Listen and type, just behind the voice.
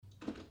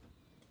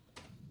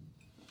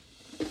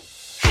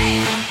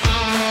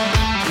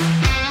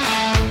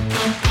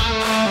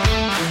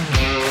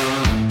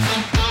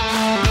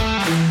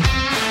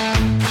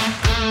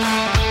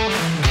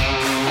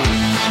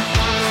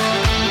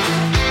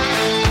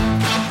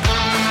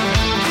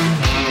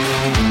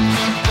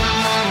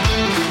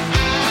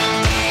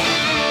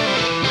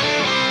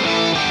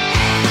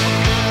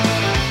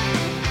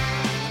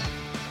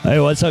Hey,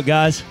 what's up,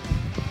 guys?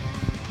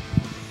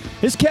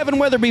 It's Kevin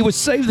Weatherby with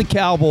Save the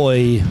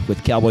Cowboy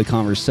with Cowboy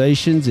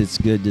Conversations. It's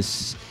good to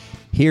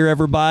hear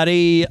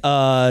everybody.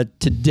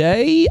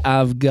 Today,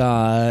 I've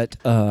got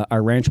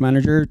our ranch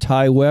manager,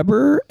 Ty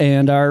Weber,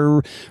 and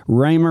our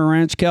Raymer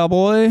Ranch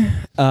Cowboy,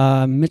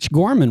 Mitch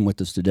Gorman, with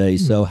us today.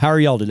 So how are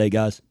y'all today,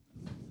 guys?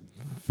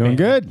 Doing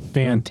good.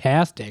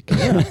 Fantastic.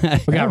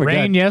 We got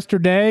rain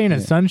yesterday and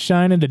it's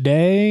sunshine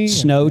today.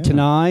 Snow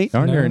tonight.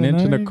 Darn near an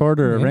inch and a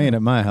quarter of rain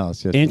at my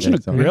house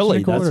yesterday.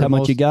 Really? That's how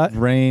much you got?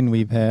 Rain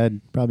we've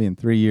had probably in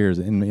 3 years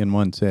in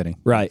one setting.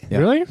 Right. Yeah.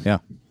 Really? Yeah.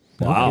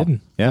 Wow.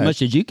 Yeah. How much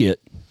did you get?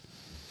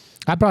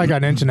 I probably got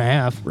an inch and a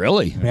half.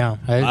 Really? Yeah.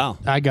 Wow.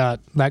 I got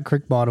that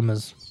creek bottom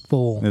is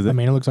full. Is it? I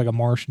mean, it looks like a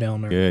marsh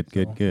down there.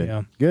 Good.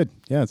 Yeah. Good.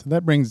 Yeah. So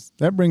that brings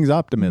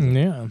optimism.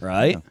 Yeah.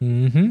 Right?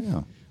 Mm-hmm.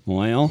 Yeah.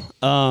 Well,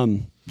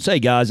 say,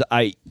 guys,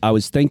 I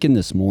was thinking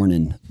this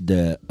morning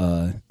that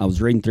I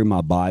was reading through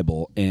my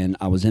Bible, and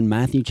I was in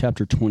Matthew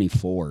chapter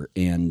 24,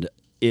 and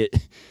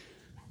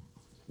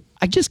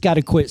I just got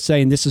to quit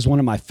saying this is one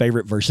of my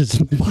favorite verses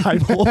in the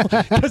Bible,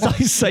 because I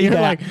say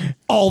that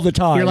all the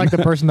time. You're like the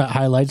person that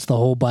highlights the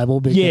whole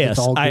Bible because Yes, it's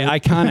all good. I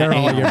kind of They're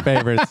all am. your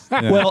favorites.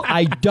 Yeah. Well,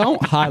 I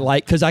don't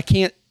highlight because I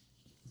can't.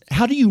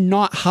 How do you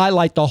not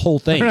highlight the whole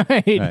thing?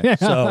 Right. Right.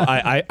 So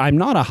I'm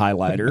not a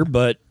highlighter,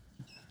 but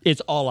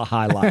it's all a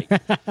highlight.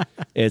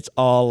 It's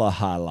all a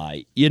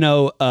highlight. You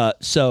know,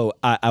 so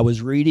I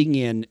was reading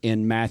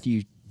in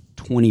Matthew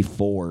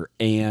 24,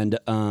 and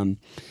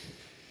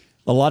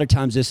a lot of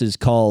times this is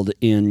called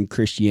in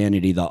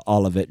Christianity the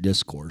Olivet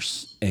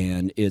Discourse,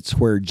 and it's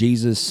where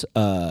Jesus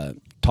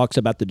talks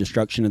about the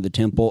destruction of the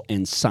temple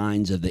and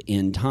signs of the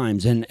end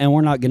times. And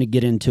we're not going to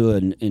get into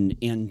an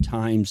end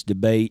times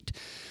debate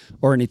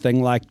or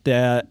anything like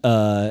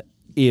that.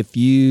 If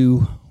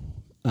you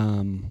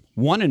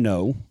want to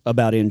know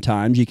about end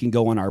times, you can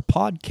go on our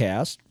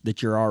podcast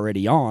that you're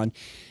already on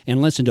and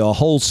listen to a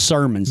whole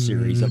sermon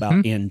series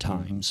about end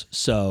times.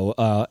 So,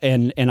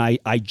 and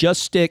I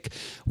just stick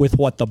with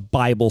what the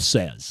Bible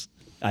says.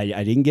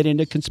 I didn't get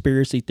into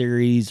conspiracy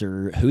theories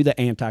or who the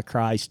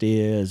Antichrist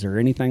is or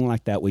anything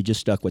like that. We just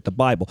stuck with the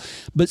Bible.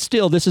 But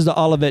still, this is the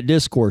Olivet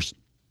Discourse.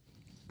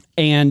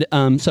 And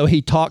so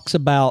he talks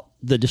about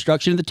the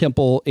destruction of the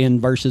temple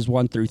in verses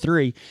 1 through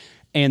 3.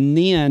 And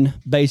then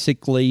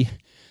basically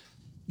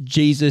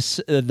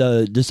Jesus,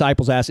 the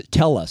disciples asked,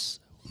 tell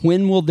us,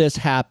 when will this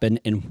happen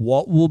and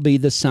what will be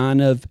the sign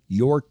of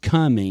your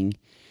coming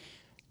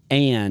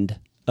and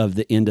of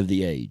the end of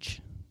the age?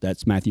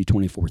 That's Matthew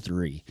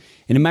 24:3.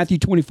 And in Matthew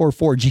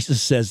 24:4,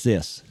 Jesus says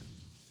this.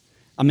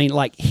 I mean,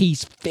 like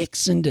he's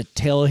fixing to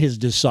tell his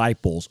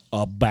disciples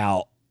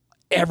about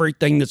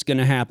everything that's going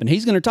to happen.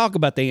 He's going to talk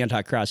about the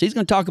Antichrist. He's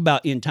going to talk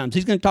about end times.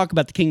 He's going to talk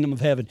about the kingdom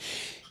of heaven.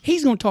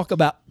 He's going to talk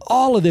about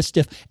all of this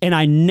stuff. And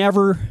I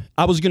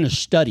was going to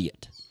study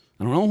it.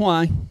 I don't know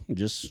why. I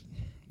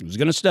was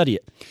going to study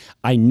it.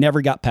 I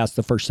never got past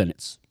the first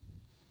sentence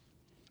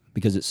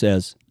because it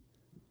says,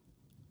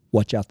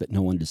 watch out that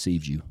no one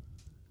deceives you.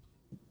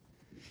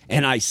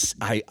 And I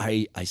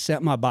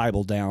set my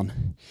Bible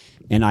down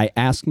and I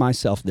asked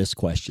myself this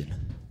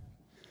question.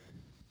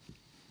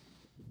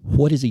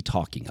 What is he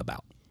talking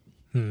about?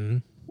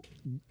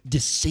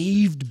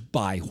 Deceived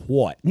by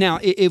what? Now,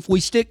 if we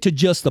stick to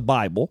just the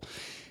Bible,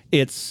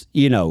 it's,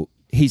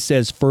 he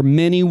says, for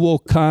many will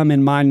come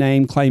in my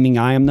name claiming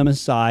I am the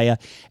Messiah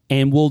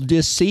and will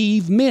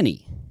deceive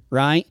many,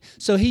 right?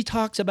 So he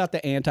talks about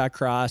the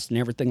Antichrist and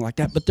everything like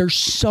that, but there's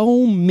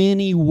so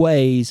many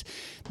ways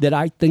that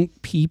I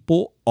think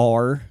people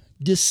are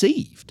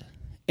deceived.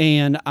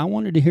 And I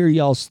wanted to hear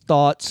y'all's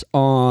thoughts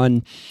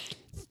on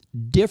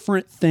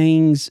different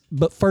things,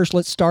 but first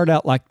let's start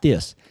out like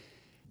this.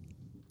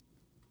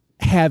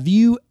 Have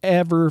you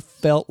ever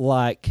felt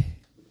like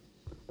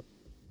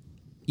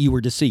you were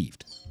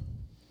deceived?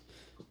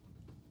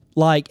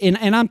 Like, and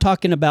I'm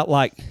talking about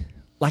like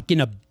in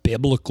a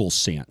biblical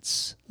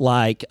sense,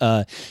 like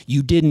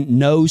you didn't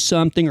know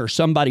something or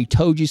somebody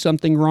told you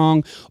something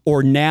wrong,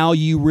 or now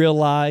you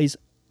realize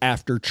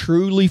after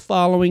truly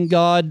following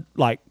God,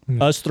 like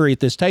us three at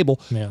this table,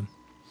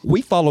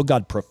 we follow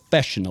God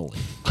professionally,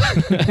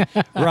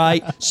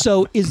 right?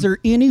 So is there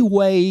any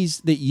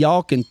ways that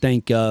y'all can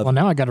think of? Well,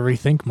 now I got to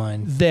rethink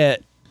mine.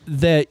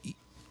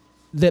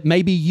 That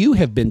maybe you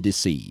have been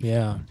deceived.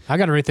 Yeah. I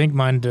got to rethink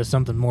mine to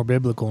something more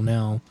biblical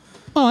now.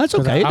 Oh, that's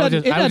okay. It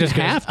doesn't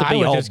have to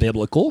be all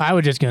biblical. I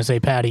was just going to say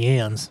Patty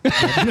Ann's.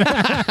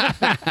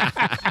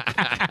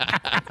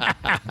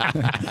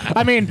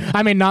 I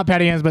mean, not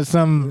Patty Ann's, but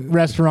some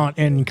restaurant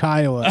in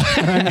Kiowa.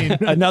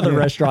 Another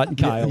restaurant in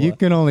Kiowa. You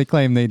can only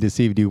claim they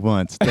deceived you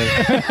once.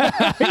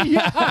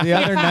 The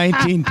other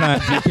 19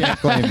 times, you can't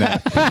claim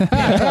that.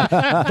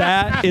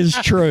 That is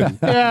true. Yeah.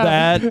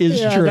 That is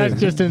true. That's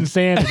just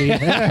insanity.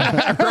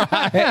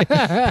 Right.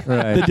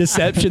 The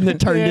deception that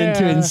turned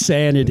into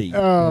insanity.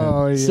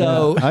 Oh, yeah.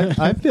 So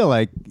I feel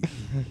like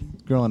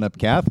growing up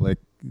Catholic,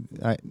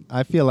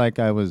 I feel like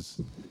I was,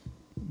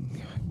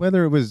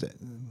 whether it was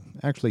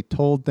actually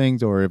told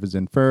things or it was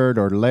inferred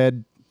or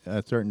led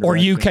a certain Or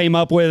you direction. came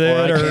up with Or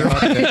I it, came or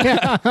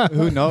up with it.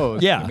 Who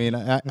knows? Yeah. I mean,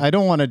 I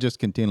don't want to just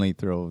continually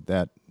throw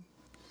that,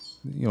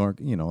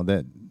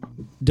 that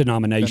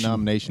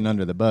denomination.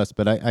 under the bus,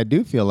 but I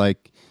do feel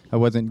like I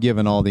wasn't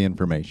given all the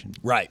information,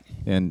 Right.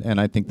 and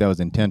I think that was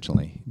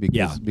intentionally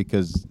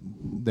because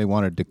they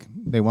wanted to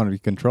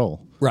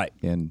control, Right.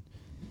 and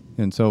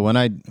so when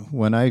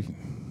I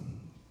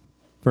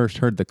first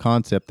heard the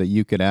concept that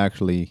you could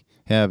actually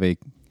have a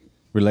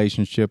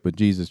relationship with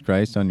Jesus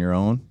Christ on your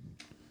own,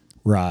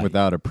 Right.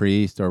 without a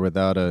priest or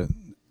without a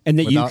And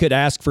that you without- could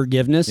ask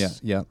forgiveness.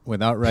 yeah,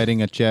 without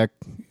writing a check,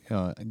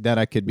 that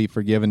I could be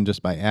forgiven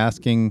just by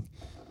asking,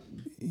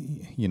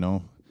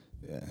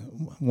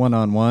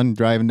 one-on-one,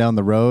 driving down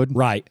the road,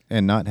 Right.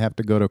 and not have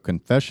to go to a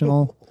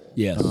confessional.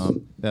 Yes.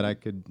 That I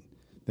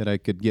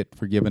could get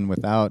forgiven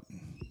without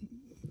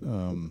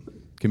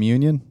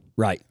communion,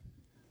 Right.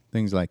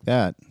 things like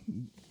that.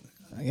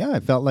 Yeah,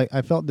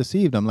 I felt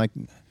deceived. I'm like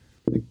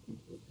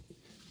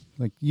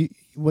you,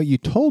 what you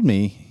told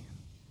me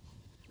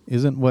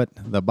isn't what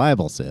the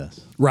Bible says.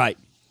 Right.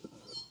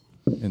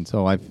 And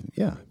so I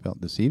felt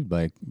deceived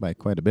by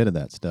quite a bit of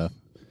that stuff.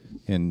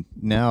 And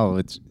now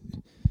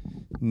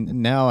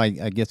I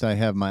guess I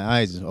have my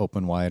eyes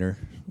open wider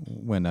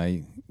when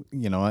I'm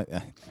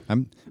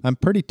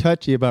pretty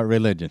touchy about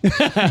religion.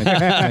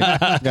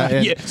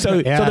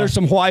 So there's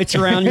some whites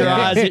around your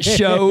eyes that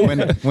show.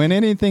 When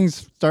anything's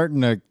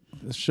starting to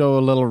show a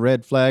little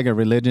red flag of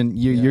religion,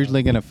 you're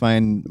usually going to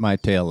find my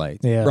taillight.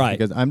 Yeah. Right.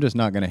 Because I'm just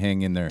not going to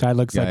hang in there. Guy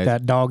looks like guys.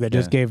 that dog that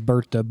just Yeah. gave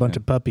birth to a bunch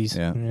of puppies.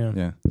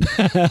 Yeah.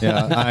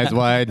 Eyes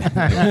wide.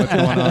 What's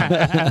going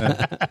on?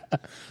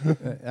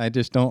 I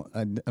just don't.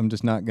 I'm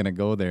just not going to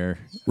go there.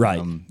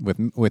 Right.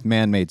 With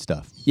man-made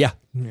stuff. Yeah.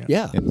 Yeah.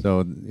 Yeah. And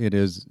so it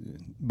is,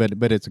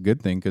 but it's a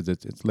good thing because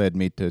it's led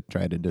me to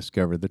try to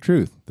discover the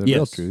truth, the real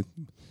Yes. truth,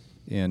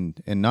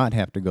 and not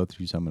have to go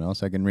through someone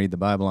else. I can read the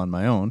Bible on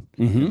my own,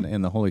 Mm-hmm.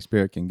 and the Holy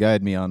Spirit can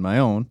guide me on my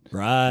own.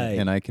 Right.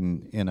 And I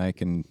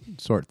can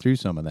sort through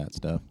some of that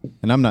stuff.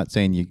 And I'm not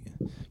saying you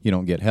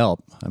don't get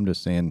help. I'm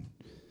just saying,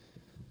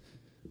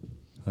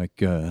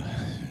 like, I'm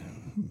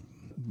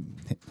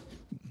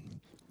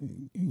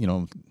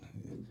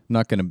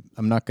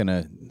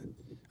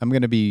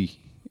gonna be,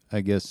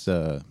 I guess,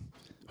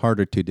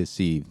 harder to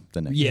deceive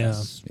the next.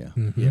 Yes. Yeah.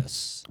 Mm-hmm.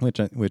 Yes. Which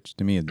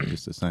to me is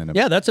just a sign of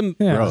Yeah, that's a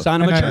Yeah.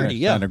 sign of And I- maturity.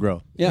 Yeah. sign of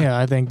growth. Yeah.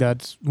 I think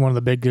that's one of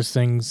the biggest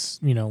things,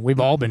 we've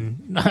all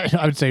been,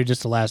 I would say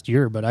just the last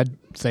year, but I'd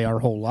say our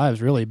whole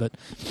lives really, but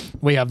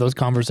we have those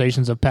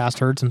conversations of past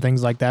hurts and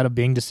things like that, of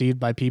being deceived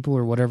by people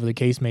or whatever the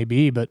case may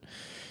be. But,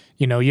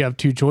 you have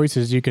two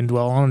choices. You can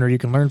dwell on it or you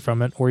can learn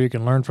from it, or you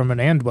can learn from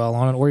it and dwell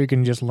on it, or you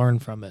can just learn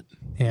from it.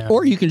 Yeah.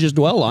 Or you can just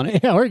dwell on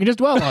it. Yeah, or you can just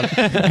dwell on it.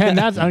 And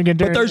that's, But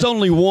there's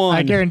only one.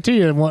 I guarantee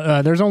you,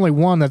 there's only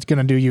one that's going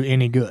to do you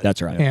any good. That's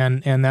right.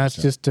 And that's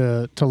just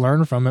to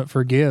learn from it,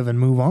 forgive, and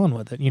move on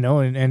with it,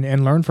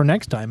 and learn for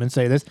next time and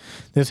say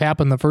this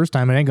happened the first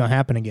time, it ain't going to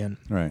happen again.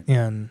 Right.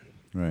 And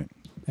Right.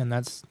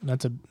 that's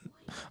a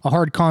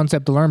hard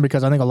concept to learn,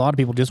 because I think a lot of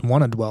people just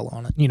want to dwell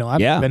on it.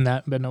 I've Yeah. been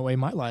that way in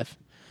my life,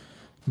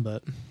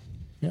 but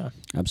yeah.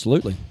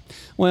 Absolutely.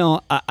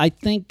 Well, I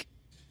think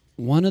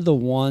one of the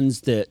ones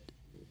that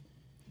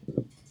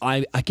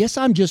I guess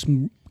I'm just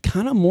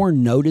kind of more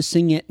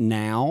noticing it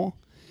now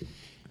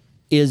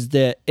is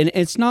that, and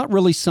it's not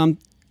really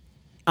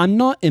I'm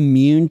not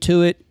immune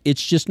to it.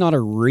 It's just not a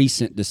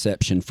recent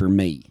deception for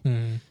me.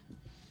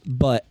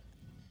 But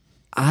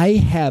I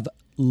have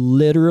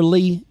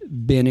literally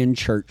been in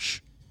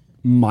church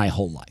my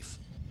whole life.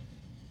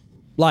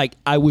 Like,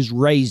 I was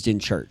raised in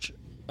church.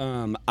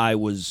 I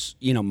was,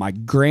 my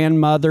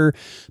grandmother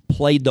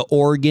played the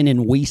organ,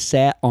 and we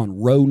sat on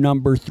row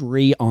number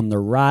 3 on the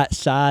right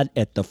side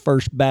at the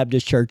First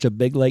Baptist Church of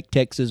Big Lake,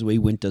 Texas. We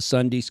went to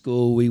Sunday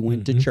school. We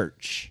went to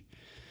church,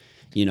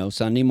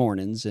 Sunday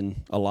mornings.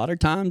 And a lot of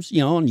times,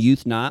 on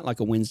youth night,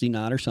 like a Wednesday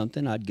night or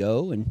something, I'd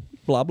go and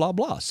blah, blah,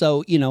 blah.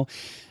 So,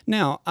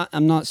 now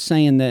I'm not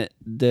saying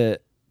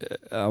that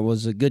I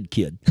was a good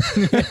kid.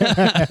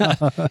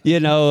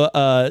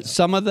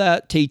 Some of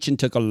that teaching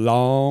took a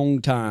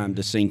long time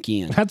to sink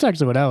in. That's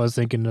actually what I was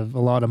thinking of. A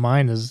lot of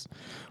mine is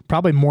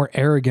probably more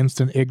arrogance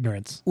than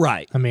ignorance.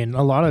 Right. I mean,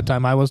 a lot of the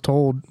time I was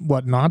told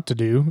what not to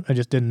do. I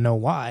just didn't know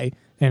why.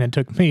 And it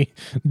took me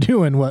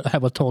doing what I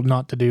was told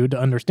not to do to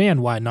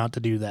understand why not to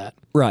do that.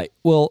 Right.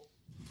 Well,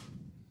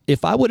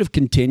 if I would have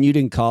continued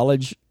in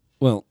college,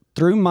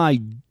 through my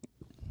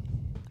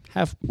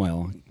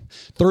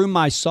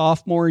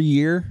sophomore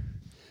year,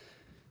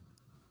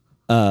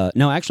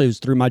 no, actually it was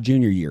through my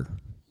junior year.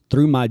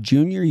 Through my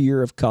junior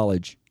year of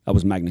college, I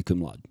was magna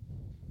cum laude,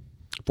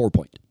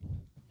 4-point.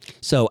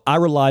 So I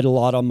relied a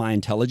lot on my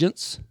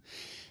intelligence.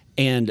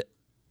 And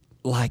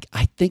I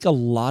think a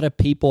lot of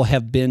people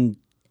have been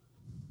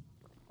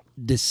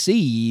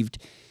deceived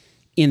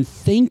in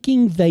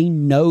thinking they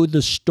know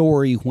the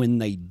story when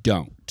they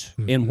don't.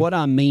 And what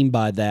I mean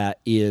by that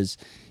is,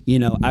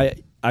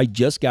 I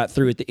just got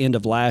through at the end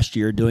of last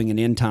year doing an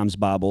End Times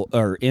Bible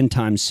or End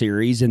Times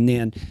series, and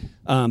then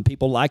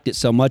people liked it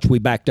so much we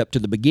backed up to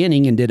the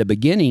beginning and did a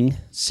beginning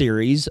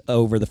series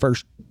over the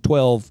first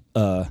 12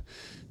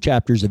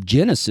 chapters of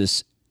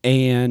Genesis.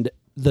 And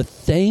the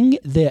thing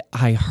that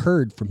I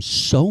heard from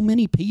so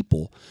many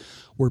people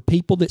were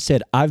people that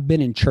said, I've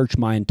been in church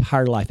my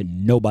entire life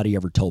and nobody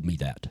ever told me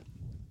that.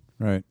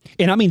 Right.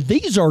 And I mean,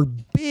 these are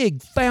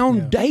big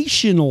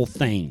foundational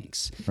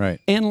things. Right.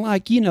 And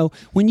like, you know,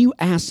 when you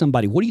ask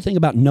somebody, what do you think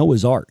about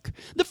Noah's Ark?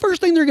 The first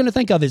thing they're going to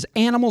think of is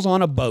animals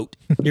on a boat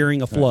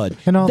during a flood.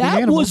 And all the that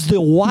animals. was the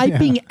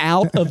wiping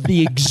out of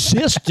the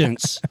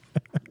existence.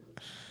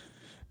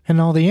 And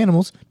all the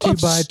animals, 2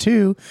 by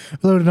 2,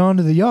 floated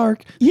onto the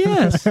ark.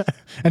 Yes. And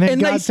then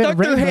And God they sent stuck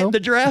their rainbow. head, the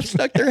giraffe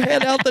stuck their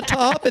head out the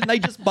top and they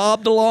just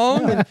bobbed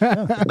along. And,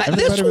 man,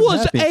 this Everybody was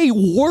was happy. a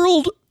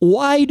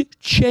worldwide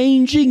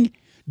changing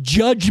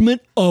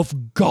judgment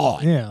of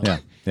God. Yeah. Yeah.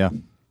 Yeah.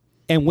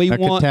 And we A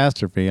want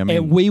catastrophe. I mean,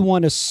 and we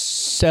want to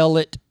sell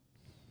it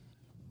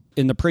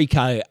in the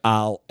pre-K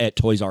aisle at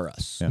Toys R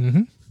Us. yeah.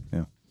 Mm-hmm.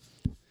 Yeah.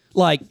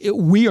 Like,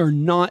 we are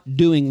not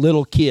doing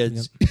little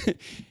kids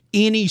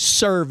any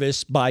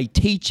service by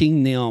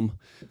teaching them,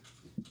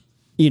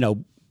 you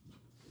know,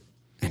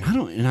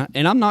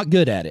 and I'm not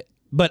good at it,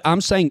 but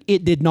I'm saying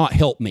it did not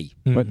help me.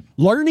 But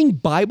Learning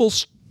Bible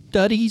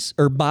studies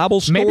or Bible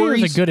stories. Maybe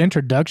it was a good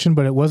introduction,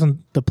 but it wasn't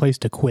the place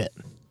to quit.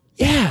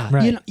 Yeah,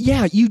 Right. you know,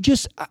 yeah. You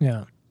just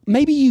Yeah.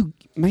 maybe you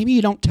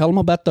don't tell them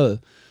about the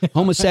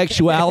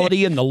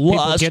homosexuality and the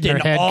lust getting their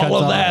and head all cuts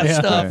of off. that Yeah.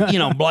 stuff. You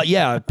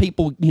know,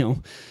 people. You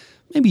know,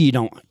 maybe you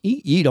don't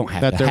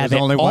have that to there have was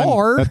it. only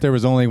Or one. That there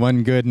was only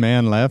one good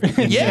man left.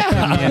 In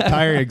Yeah. the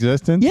entire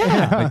existence.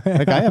 Yeah.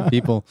 Like I have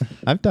people.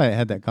 Had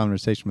that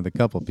conversation with a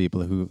couple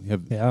people who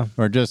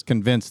are just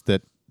convinced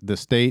that the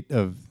state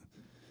of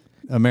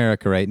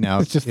America right now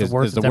It's just the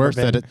worst is the it's ever worst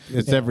that been.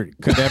 it's ever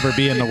could ever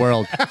be in the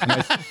world. And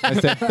I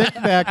said, think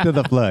back to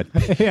the flood.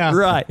 Yeah.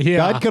 Right. Yeah.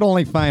 God could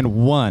only find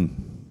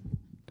one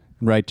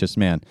righteous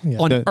man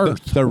On the,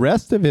 earth. The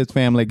rest of his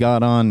family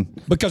got on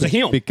because of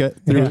him.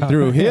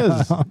 through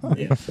his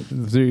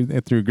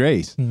through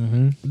grace.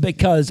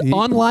 Because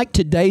unlike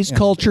today's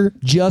culture,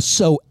 just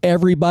so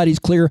everybody's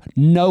clear,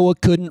 Noah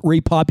couldn't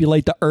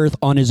repopulate the earth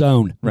on his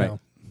own. Right. No.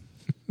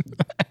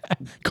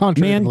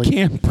 Man Contrary.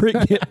 can't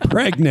get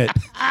pregnant.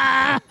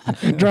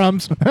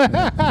 Drums.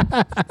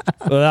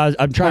 Well,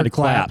 I'm trying to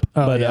clap,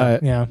 Oh, but yeah.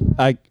 Yeah.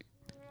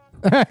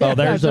 Oh, there's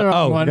That's the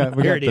wrong one.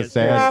 We here got it the is.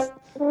 sad.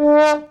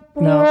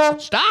 No.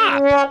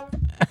 Stop!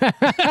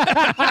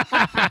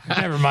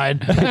 Never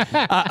mind.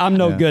 I'm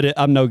no good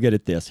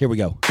at this. Here we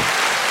go.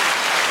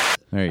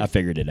 There you I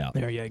figured it out.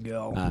 There you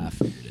go. I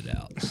figured it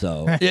out.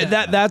 So yeah,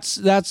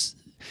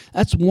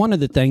 that's one of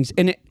the things,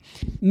 and it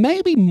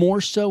maybe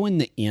more so in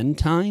the end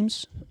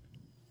times.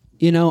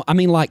 You know, I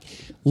mean, like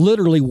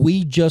literally,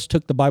 we just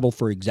took the Bible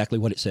for exactly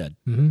what it said,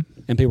 and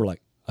people were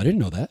like, "I didn't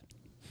know that."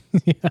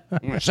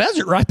 It says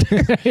it right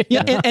there.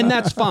 Yeah, and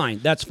that's fine.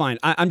 That's fine.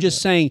 I'm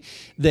just saying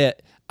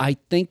that I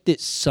think that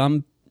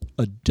some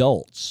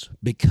adults,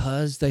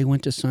 because they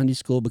went to Sunday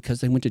school, because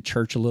they went to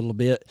church a little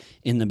bit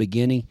in the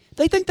beginning,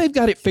 they think they've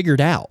got it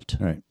figured out.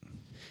 Right.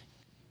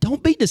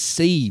 Don't be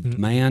deceived,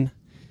 man.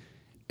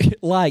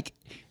 Like,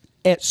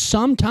 at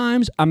some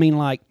times, I mean,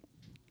 like,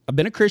 I've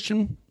been a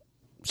Christian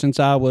since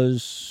I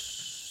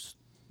was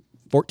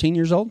 14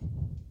 years old,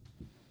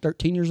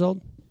 13 years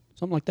old,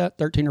 something like that,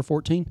 13 or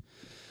 14.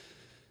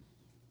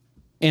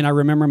 And I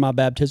remember my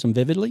baptism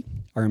vividly.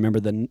 I remember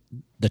the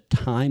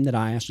time that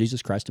I asked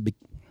Jesus Christ to be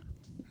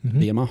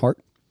in my heart.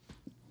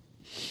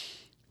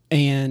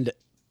 And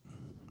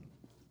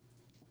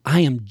I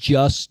am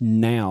just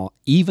now,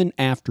 even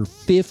after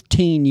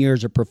 15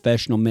 years of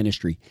professional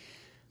ministry,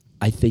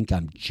 I think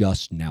I'm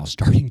just now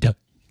starting to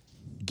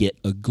get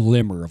a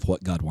glimmer of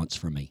what God wants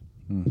from me.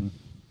 And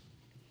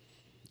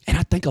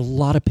I think a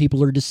lot of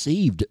people are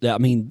deceived. I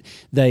mean,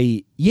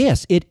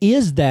 yes, it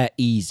is that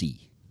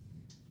easy.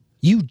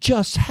 You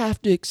just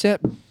have to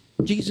accept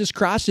Jesus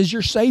Christ as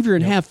your Savior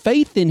and have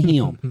faith in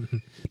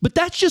Him. But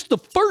that's just the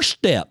first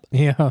step.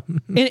 Yeah.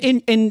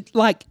 And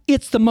like,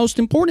 it's the most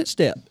important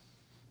step.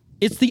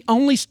 It's the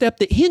only step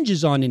that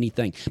hinges on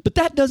anything. But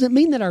that doesn't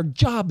mean that our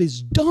job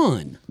is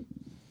done.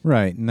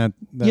 Right. And that's,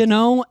 You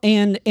know,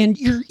 and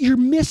you're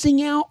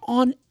missing out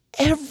on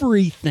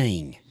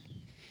everything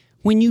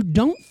when you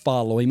don't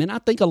follow Him. And I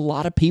think a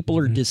lot of people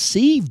are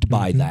deceived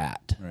by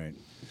that. right.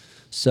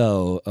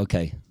 So,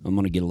 okay, I'm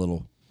going to get a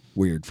little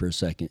weird for a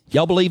second.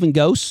 Y'all believe in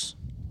ghosts?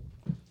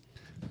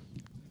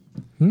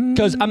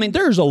 Because, I mean,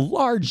 there's a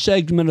large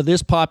segment of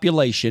this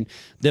population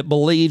that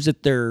believes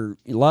that their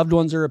loved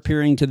ones are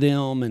appearing to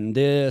them and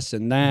this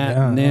and that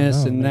Yeah, and this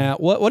I don't know, and man.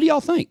 that. What do y'all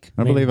think?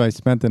 I believe I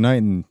spent the night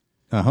in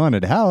a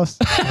haunted house.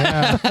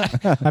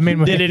 I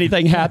mean, Did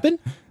anything happen?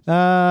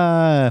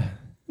 No,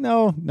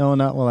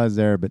 not while I was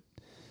there, but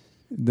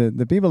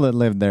the people that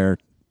live there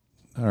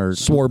are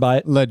Swore by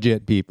it?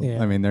 legit people.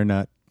 Yeah. I mean, they're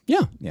not.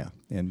 Yeah. Yeah,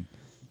 and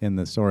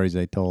the stories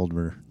they told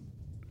were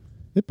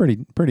they're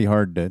pretty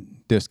hard to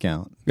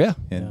discount. Yeah.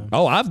 And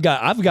Oh, I've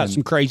got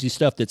some crazy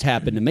stuff that's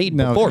happened to me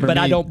before, but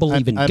I don't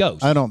believe in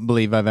ghosts. I don't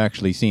believe I've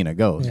actually seen a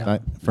ghost. Yeah.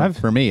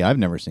 For me, I've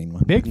never seen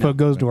one. Bigfoot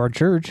goes to our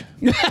church.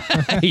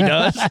 He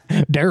does.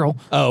 Daryl.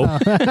 Oh.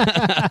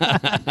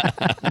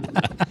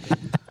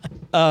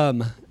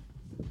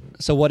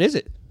 So what is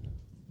it?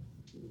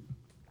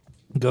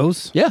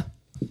 Ghosts? Yeah.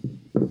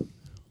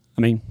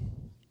 I mean,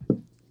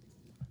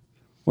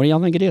 what do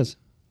y'all think it is?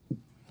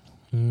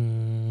 I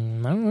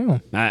don't know.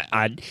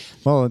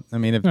 Well, I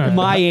mean, if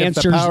My if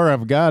answer's- the power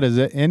of God is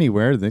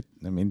anywhere,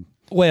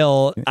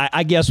 Well,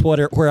 I guess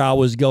where I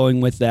was going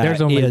with that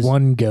There's only is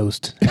one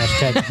ghost.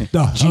 Hashtag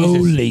the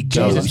Holy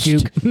Jesus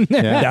Ghost. puke.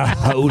 The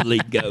Holy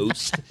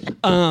Ghost.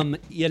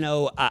 You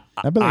know,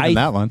 I believe in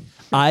that one.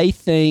 I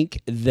think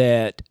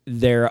that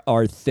there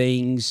are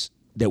things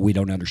that we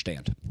don't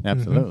understand.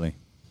 Absolutely.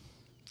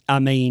 I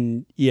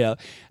mean, yeah,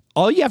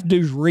 all you have to do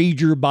is read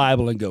your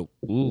Bible and go,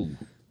 ooh.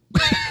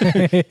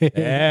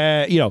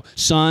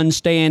 Sun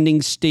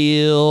standing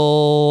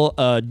still,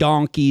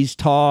 donkeys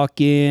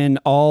talking,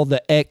 all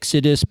the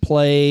Exodus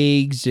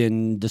plagues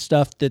and the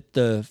stuff that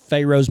the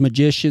Pharaoh's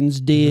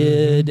magicians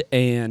did.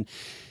 And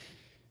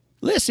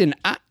listen,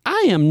 I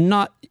am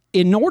not,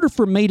 in order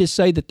for me to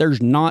say that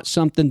there's not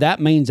something, that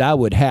means I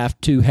would have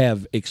to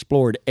have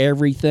explored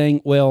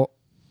everything. Well,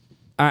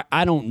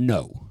 I don't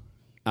know.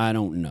 I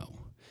don't know.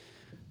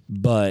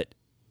 But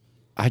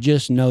I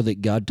just know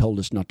that God told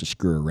us not to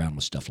screw around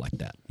with stuff like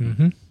that.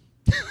 Mm-hmm.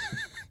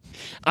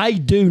 I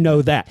do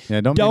know that.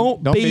 Yeah,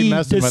 don't be be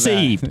messing with that.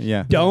 deceived.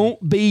 Yeah.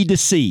 Don't be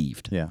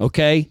deceived. Yeah.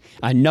 Okay?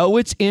 I know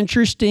it's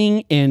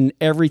interesting and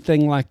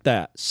everything like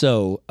that.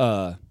 So,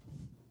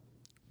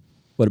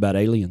 what about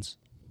aliens?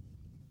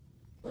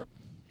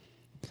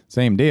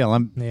 Same deal. I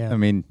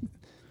mean,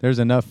 there's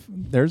enough.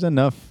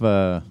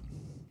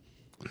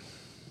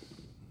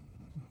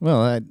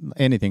 Well,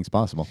 anything's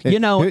possible. You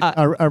know,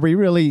 are we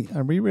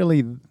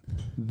really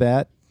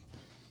that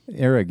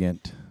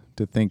arrogant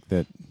to think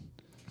that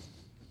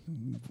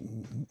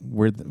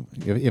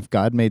if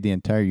God made the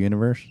entire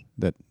universe,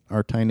 that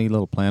our tiny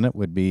little planet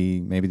would be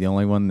maybe the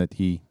only one that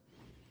He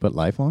put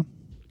life on?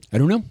 I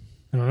don't know.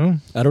 I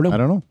don't know. I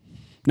don't know.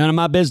 None of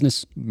my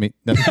business. I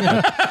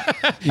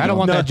don't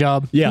want that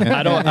job. Yeah,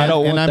 I don't want that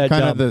job. And I'm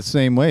kind of the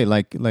same way.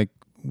 Like.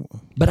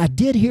 But I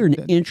did hear an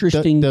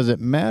interesting. Does it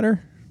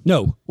matter?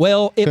 No.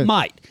 Well, it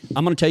might.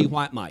 I'm going to tell you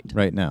why it might.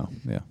 Right now,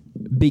 yeah.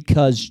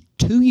 Because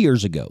 2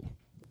 years ago,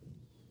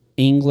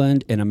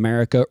 England and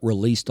America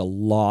released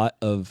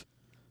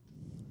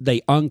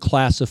they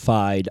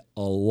unclassified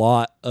a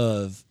lot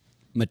of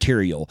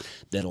material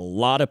that a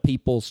lot of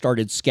people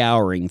started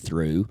scouring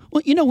through.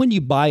 Well, you know,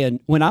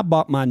 when I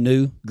bought my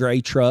new gray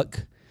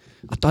truck,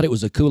 I thought it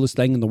was the coolest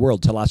thing in the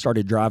world till I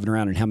started driving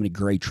around and how many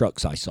gray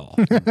trucks I saw.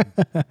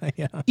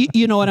 Yeah.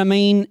 You know what I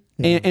mean?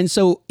 Yeah. And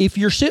so if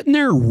you're sitting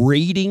there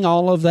reading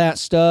all of that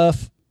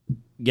stuff,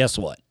 guess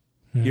what?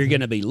 Mm-hmm. You're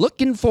going to be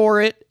looking for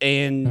it.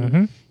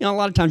 And, a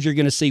lot of times you're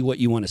going to see what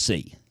you want to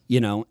see,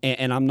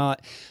 and I'm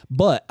not.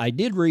 But I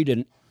did read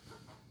an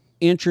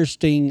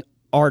interesting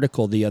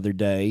article the other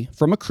day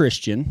from a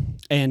Christian,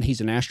 and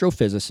he's an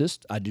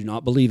astrophysicist. I do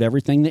not believe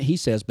everything that he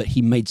says, but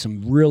he made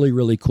some really,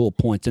 really cool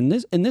points. And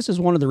this is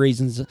one of the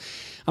reasons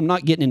I'm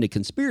not getting into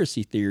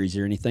conspiracy theories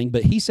or anything,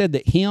 but he said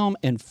that him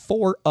and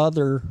 4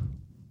 other,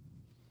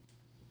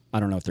 I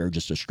don't know if they're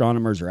just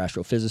astronomers or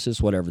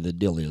astrophysicists, whatever the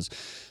deal is,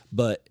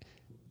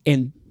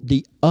 and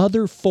the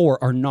other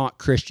 4 are not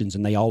Christians,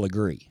 and they all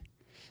agree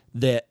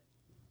that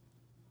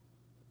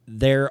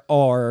there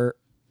are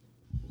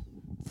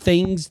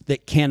things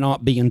that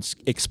cannot be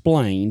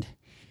explained,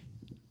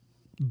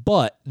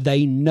 but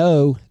they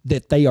know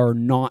that they are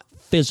not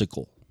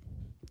physical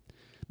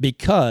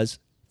because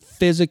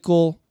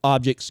physical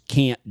objects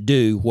can't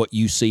do what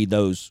you see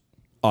those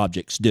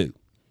objects do.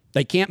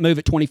 They can't move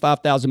at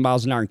 25,000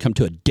 miles an hour and come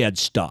to a dead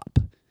stop.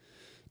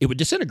 It would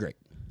disintegrate.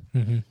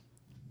 Mm-hmm.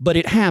 But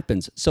it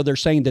happens. So they're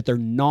saying that they're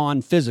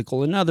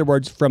non-physical. In other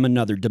words, from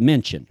another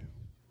dimension.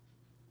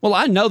 Well,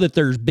 I know that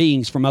there's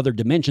beings from other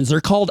dimensions.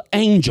 They're called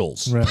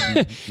angels,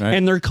 right.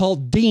 And they're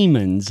called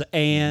demons,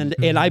 and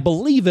I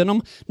believe in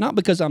them, not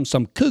because I'm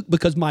some kook,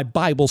 because my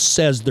Bible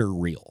says they're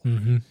real.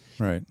 Mm-hmm.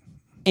 Right.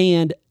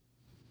 And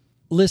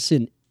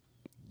listen,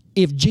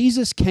 if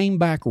Jesus came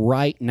back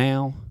right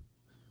now,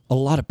 a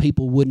lot of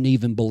people wouldn't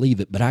even believe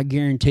it, but I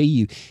guarantee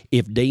you,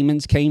 if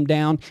demons came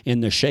down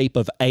in the shape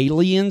of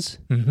aliens,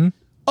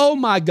 oh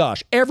my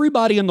gosh,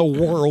 everybody in the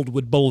world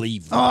would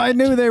believe that. Oh, I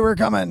knew they were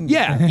coming.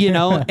 Yeah,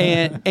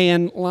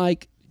 and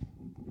like,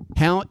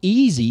 how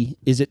easy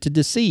is it to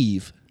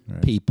deceive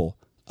people?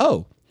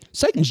 Oh,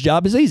 Satan's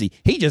job is easy.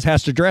 He just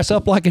has to dress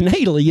up like an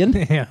alien,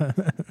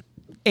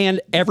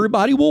 and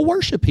everybody will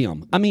worship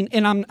him. I mean,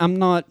 and I'm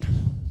not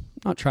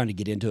trying to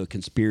get into a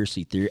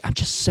conspiracy theory. I'm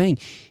just saying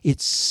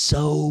it's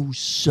so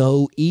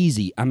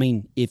easy. I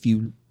mean, if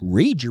you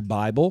read your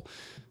Bible,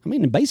 I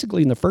mean,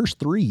 basically in the first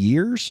 3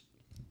 years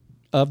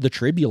of the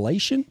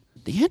tribulation,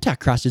 the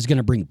Antichrist is going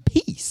to bring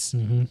peace.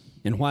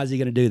 And why is he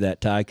going to do that,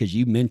 Ty? Because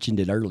you mentioned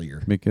it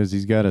earlier. Because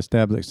he's got to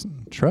establish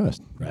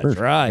trust. That's first.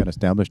 right. Got to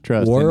establish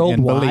trust.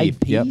 Worldwide belief.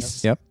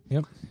 peace. Yep.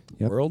 Yep.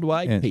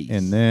 Worldwide peace.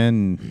 And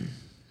then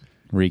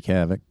wreak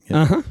havoc.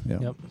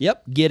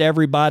 Yep. Get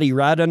everybody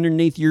right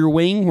underneath your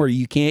wing where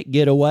you can't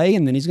get away,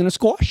 and then he's going to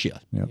squash you.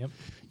 Yep.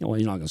 Well,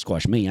 you're not going to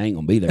squash me. I ain't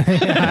going to be there. I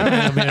don't know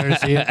if I'll be there to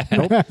see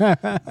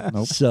it.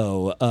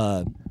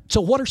 Nope.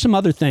 So what are some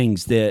other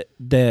things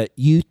that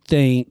you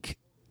think,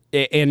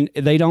 and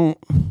they don't?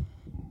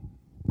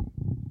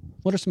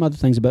 What are some other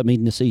things about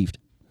being deceived?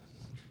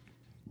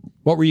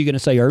 What were you going to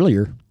say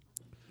earlier?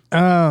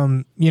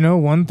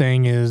 One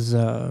thing is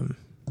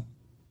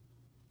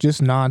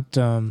just not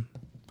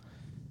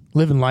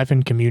living life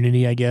in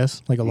community, I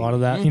guess. Like a lot of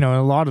that,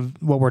 a lot of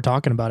what we're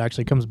talking about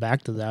actually comes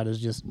back to that, is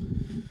just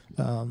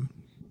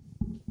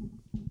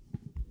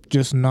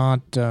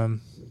not,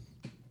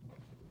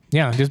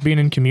 just being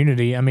in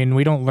community. I mean,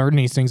 we don't learn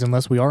these things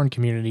unless we are in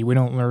community. We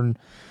don't learn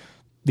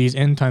these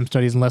end time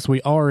studies unless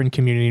we are in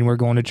community and we're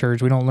going to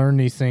church. We don't learn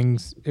these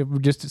things if we're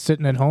just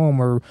sitting at home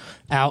or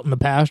out in the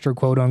pasture,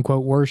 quote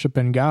unquote,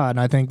 worshiping God. And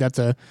I think that's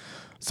a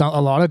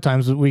lot of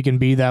times we can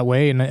be that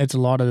way, and it's a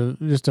lot of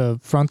just a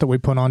front that we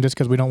put on just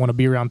because we don't want to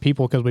be around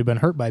people because we've been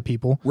hurt by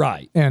people.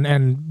 Right.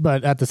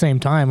 But at the same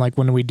time, like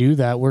when we do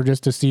that, we're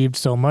just deceived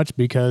so much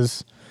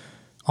because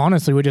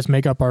honestly, we just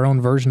make up our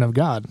own version of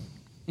God.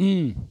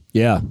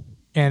 Yeah.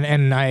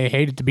 And I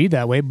hate it to be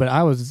that way, but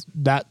I was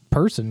that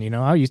person,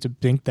 I used to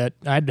think that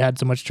I'd had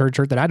so much church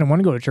hurt that I didn't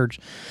want to go to church.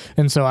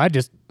 And so I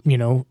just,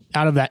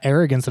 out of that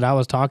arrogance that I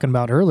was talking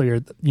about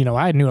earlier,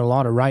 I knew a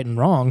lot of right and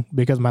wrong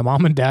because my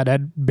mom and dad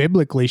had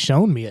biblically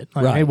shown me it.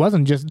 Like, It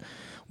wasn't just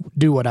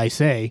do what I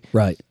say.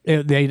 Right.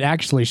 They'd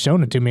actually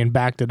shown it to me and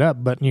backed it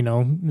up. But,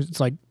 it's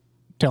like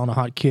telling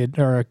a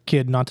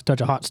kid not to touch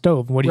a hot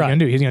stove. What are you going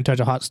to do? He's going to touch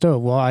a hot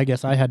stove. Well, I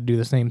guess I had to do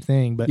the same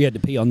thing. But you had to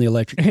pee on the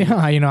electric. Yeah,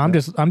 I'm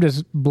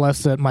just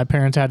blessed that my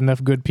parents had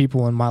enough good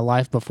people in my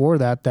life before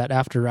that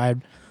after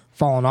I'd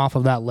fallen off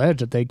of that ledge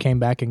that they came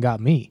back and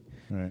got me.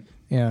 Right.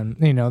 And,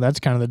 that's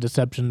kind of the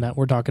deception that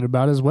we're talking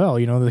about as well.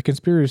 The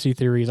conspiracy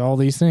theories, all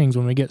these things,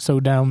 when we get so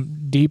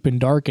down deep and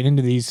dark and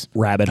into these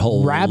rabbit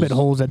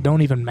holes that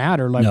don't even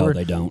matter. Like no,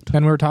 they don't.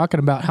 And we're talking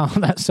about how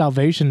that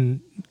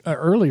salvation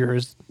earlier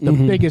is the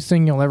biggest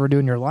thing you'll ever do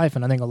in your life.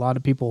 And I think a lot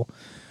of people,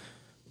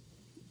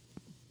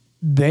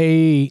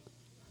 they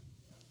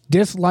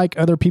dislike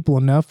other people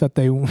enough that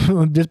they,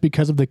 just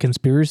because of the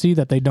conspiracy,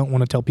 that they don't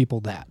want to tell people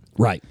that.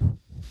 Right.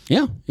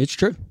 Yeah, it's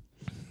true.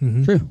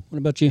 True. What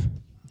about you?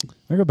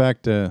 I go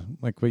back to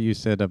like what you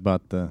said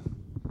about the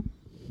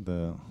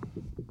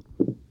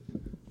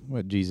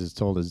what Jesus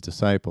told his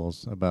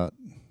disciples about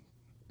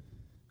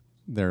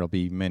there'll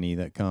be many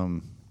that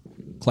come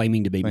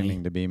claiming to be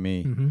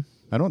me.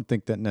 I don't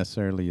think that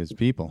necessarily is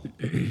people.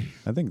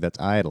 I think that's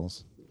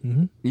idols.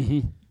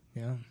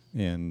 Yeah.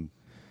 And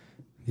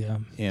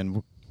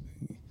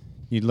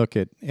you look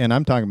at, and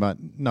I'm talking about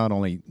not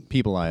only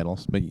people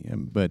idols, but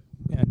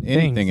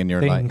anything in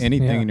your life,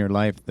 in your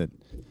life that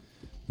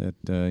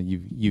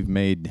you've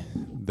made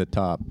the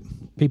top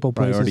people,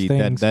 priority.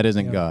 Places, things. That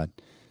isn't God.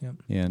 Yep.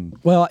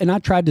 And I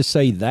tried to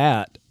say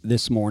that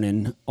this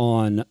morning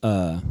on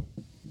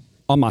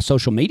my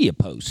social media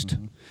post.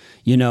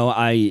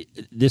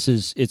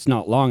 It's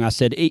not long. I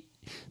said it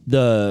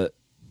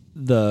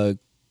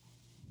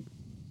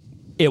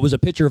was a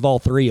picture of all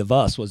three of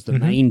us was the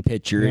main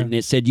picture, and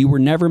it said you were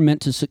never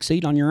meant to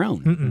succeed on your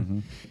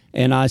own.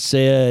 And I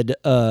said,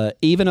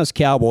 even us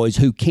cowboys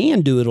who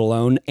can do it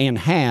alone and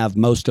have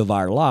most of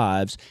our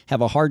lives have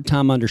a hard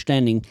time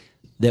understanding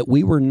that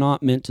we were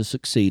not meant to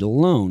succeed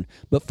alone.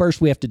 But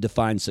first we have to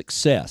define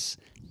success.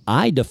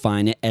 I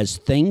define it as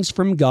things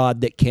from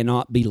God that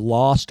cannot be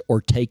lost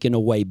or taken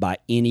away by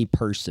any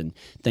person.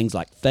 Things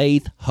like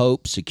faith,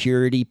 hope,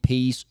 security,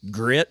 peace,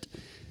 grit,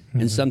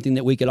 and something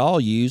that we could all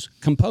use,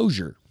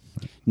 composure.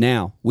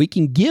 Now, we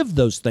can give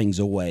those things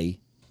away,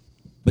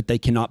 but they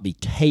cannot be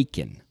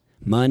taken.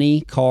 Money,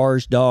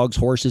 cars, dogs,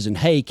 horses, and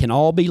hay can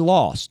all be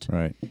lost.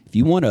 right. If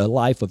you want a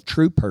life of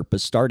true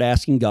purpose, start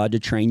asking God to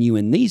train you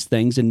in these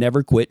things and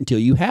never quit until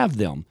you have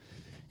them.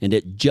 And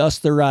at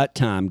just the right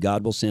time,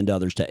 God will send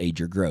others to aid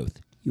your growth.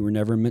 You were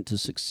never meant to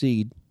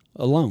succeed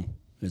alone,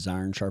 as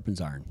iron sharpens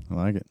iron. I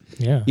like it.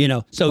 Yeah.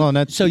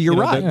 So you're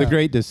right. The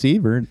great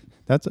deceiver.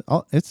 That's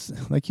all. It's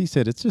like he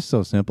said. It's just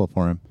so simple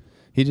for him.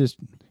 He just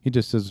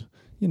says,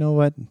 you know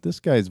what? This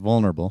guy's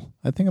vulnerable.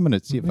 I think I'm going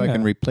to see if I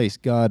can replace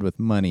God with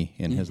money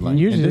in his life,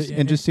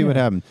 and just see what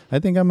happens. I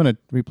think I'm going to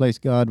replace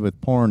God with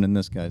porn in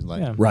this guy's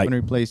life. Yeah. Right. I'm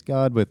going to replace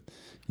God with,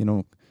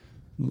 a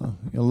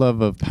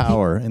love of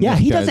power. In this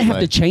He guy's doesn't have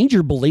life. to change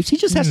your beliefs. He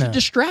just has to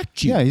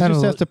distract you. Yeah, he And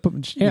just a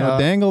has to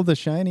dangle the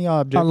shiny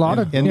object. A lot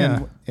of-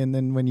 and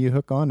then when you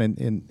hook on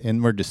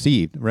and we're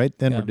deceived, right?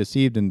 Then we're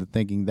deceived into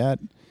thinking that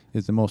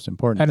is the most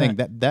important thing.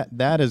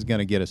 That is going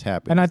to get us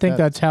happy. And I think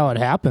that's how it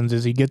happens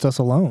is he gets us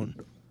alone.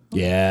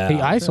 Yeah. He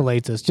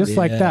isolates us just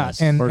like that.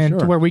 Yes, And for to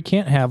sure. where we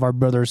can't have our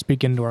brothers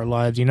speak into our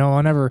lives.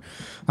 Whenever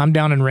I'm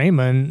down in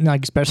Raymond,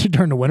 like especially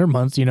during the winter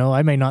months,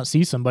 I may not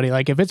see somebody.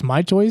 Like if it's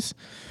my choice,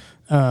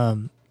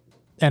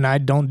 and I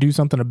don't do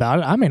something about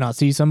it, I may not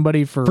see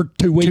somebody for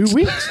 2 weeks. 2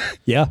 weeks.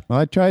 Yeah. Well,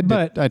 I tried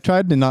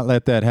to not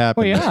let that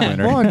happen. Well, yeah. this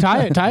winter. Well, and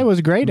Ty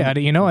was great at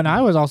it, and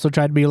I was also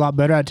trying to be a lot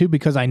better at it too,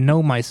 because I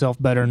know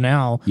myself better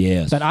now.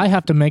 Yes. That I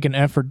have to make an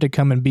effort to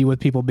come and be with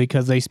people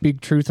because they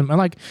speak truth, and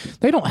like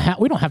we don't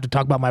have to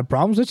talk about my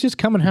problems. Let's just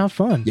come and have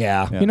fun.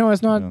 Yeah.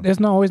 It's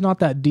not always not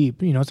that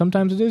deep.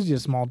 Sometimes it is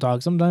just small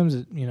talk. Sometimes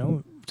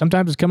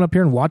it's coming up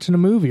here and watching a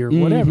movie or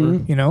whatever.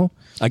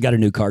 I got a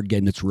new card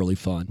game that's really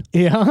fun.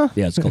 Yeah.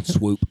 Yeah, it's called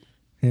Swoop.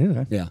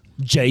 Yeah. Yeah.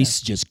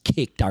 Jace just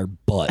kicked our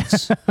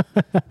butts.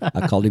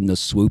 I called him the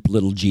Swoop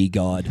Little G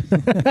God.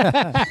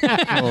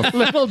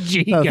 Little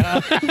G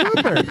guy.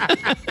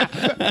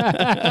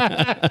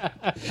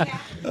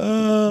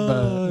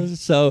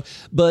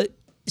 But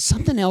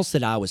something else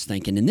that I was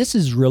thinking, and this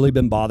has really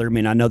been bothering me,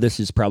 and I know this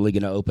is probably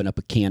going to open up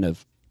a can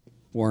of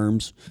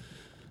worms,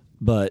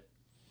 but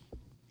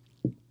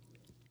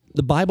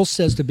the Bible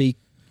says to be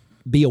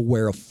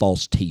aware of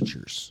false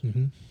teachers.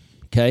 Mm-hmm.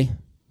 Okay?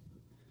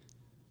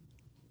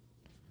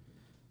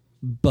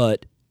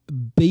 But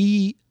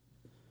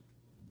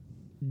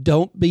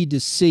don't be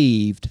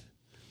deceived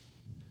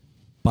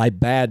by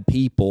bad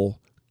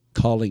people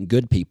calling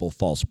good people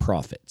false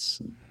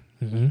prophets.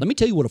 Mm-hmm. Let me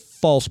tell you what a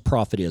false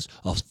prophet is.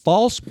 A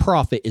false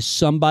prophet is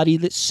somebody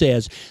that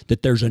says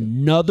that there's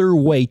another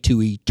way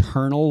to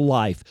eternal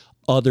life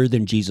other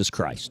than Jesus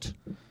Christ.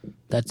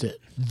 That's it.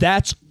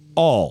 That's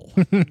all.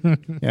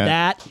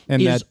 That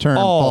term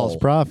false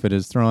prophet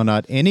is thrown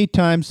out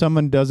anytime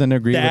someone doesn't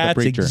agree with a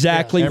preacher. That's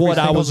exactly what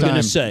I was going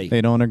to say. They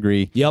don't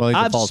agree. Yep. Well,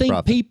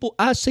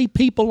 I see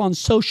people on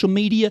social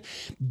media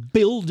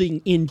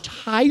building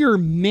entire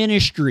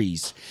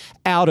ministries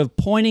out of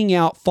pointing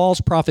out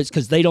false prophets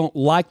because they don't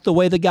like the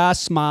way the guy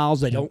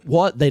smiles. They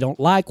don't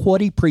like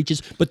what he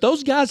preaches. But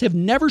those guys have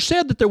never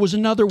said that there was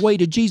another way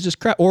to Jesus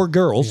Christ, or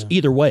girls,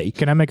 either way.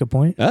 Can I make a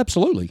point?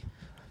 Absolutely.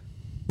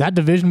 That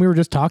division we were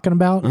just talking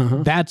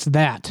about, that's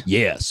that.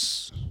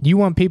 Yes. You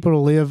want people to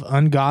live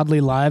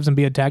ungodly lives and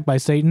be attacked by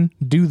Satan?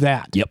 Do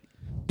that. Yep.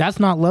 That's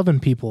not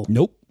loving people.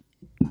 Nope.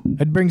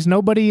 It brings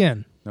nobody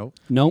in.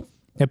 Nope.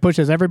 It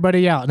pushes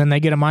everybody out, and then they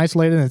get them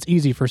isolated, and it's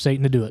easy for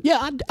Satan to do it.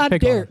 Yeah, I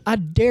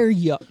dare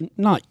you,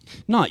 not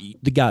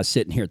the guy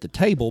sitting here at the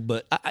table,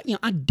 but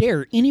I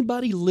dare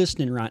anybody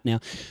listening right now,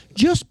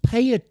 just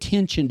pay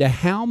attention to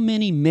how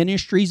many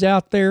ministries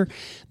out there,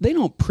 they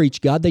don't preach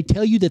God. They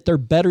tell you that they're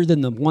better than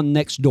the one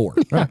next door.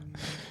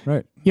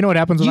 Right. You know what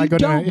happens when I go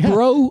to... You don't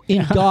grow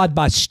in God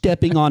by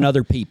stepping on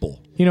other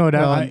people. You know what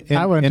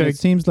I went to... It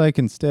seems like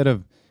instead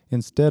of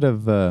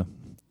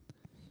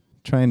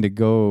trying to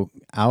go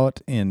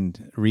out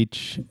and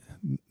reach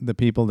the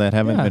people that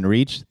haven't been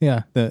reached,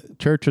 the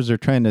churches are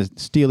trying to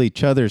steal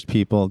each other's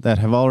people that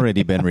have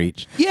already been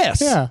reached.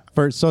 Yes. Yeah.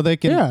 So they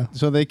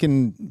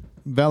can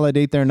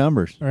validate their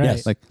numbers. Right.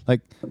 Yes.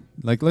 Like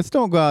let's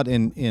don't go out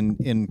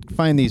and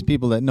find these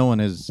people that no one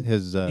has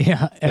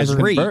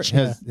reached.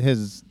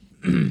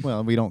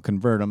 Well, we don't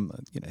convert them.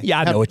 Yeah,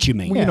 I know what you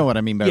mean. You know what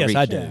I mean by yes, reach.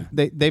 I do.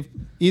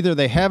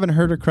 They haven't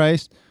heard of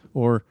Christ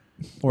or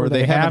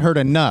they haven't heard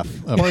enough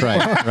of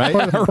Christ,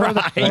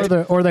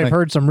 right? Or they've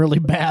heard some really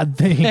bad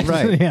things.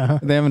 Right. Yeah.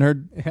 They haven't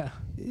heard.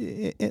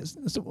 Yeah.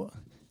 So,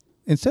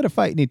 instead of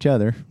fighting each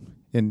other,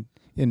 and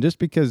just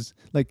because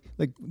like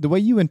the way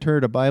you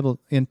interpret a Bible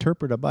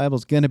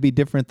is going to be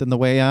different than the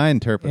way I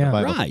interpret a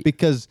Bible, right?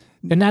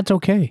 And that's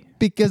okay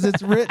because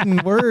it's written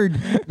word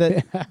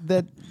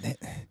that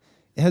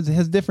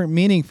has different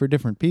meaning for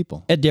different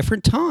people at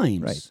different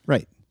times.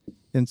 Right.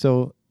 And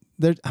so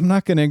I'm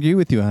not going to agree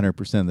with you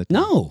 100% of the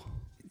time. No.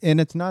 And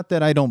it's not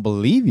that I don't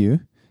believe you.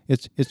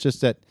 It's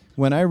just that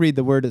when I read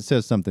the word, it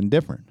says something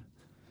different.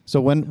 So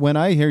when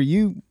I hear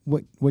you,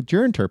 what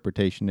your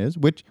interpretation is,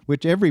 which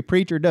every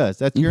preacher does,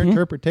 that's your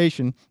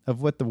interpretation of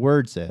what the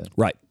word says.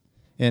 Right.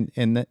 And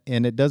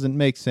it doesn't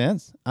make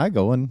sense. I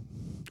go and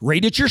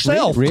read it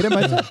yourself. Read it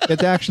myself.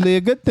 It's actually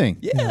a good thing.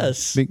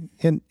 Yes.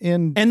 And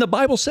the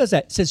Bible says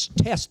that. It says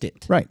test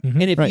it. Right.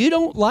 And if you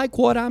don't like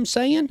what I'm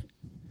saying,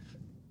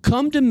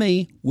 come to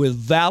me with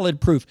valid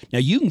proof. Now,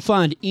 you can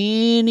find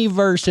any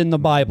verse in the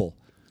Bible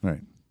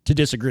to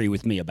disagree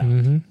with me about.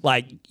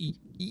 Like,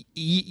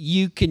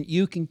 you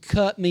can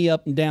cut me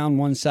up and down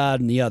one side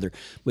and the other.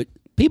 But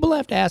people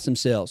have to ask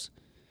themselves,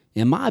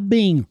 am I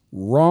being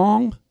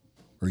wrong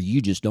or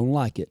you just don't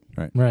like it?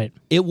 Right.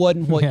 It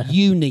wasn't what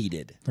you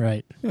needed.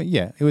 Right.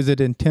 Yeah. Was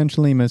it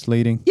intentionally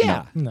misleading?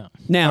 Yeah. No.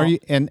 Now,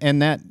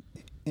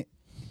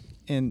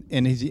 And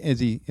is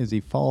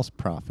he false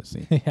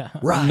prophecy? Yeah.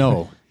 right.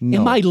 No.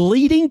 Am I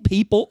leading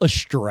people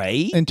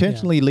astray?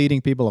 Intentionally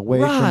leading people away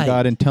from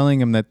God and telling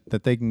them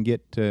that they can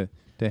get to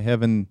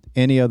heaven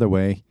any other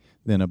way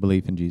than a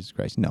belief in Jesus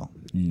Christ? No.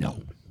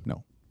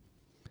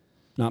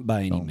 Not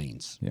by any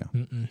means. Yeah.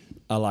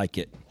 I like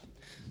it.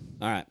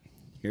 All right.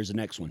 Here's the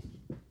next one.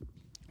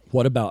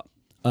 What about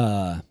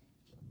you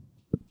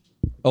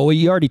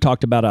already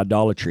talked about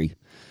idolatry.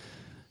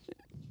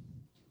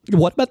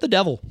 What about the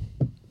devil?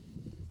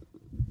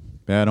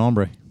 Bad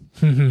hombre.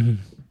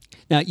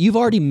 Now, you've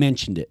already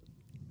mentioned it.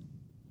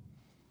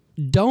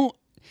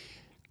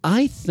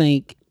 I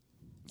think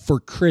for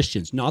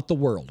Christians, not the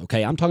world,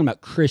 okay? I'm talking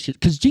about Christians,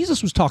 because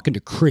Jesus was talking to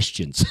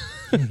Christians.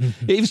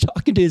 He was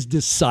talking to his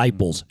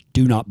disciples.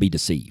 Do not be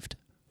deceived,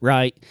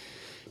 right?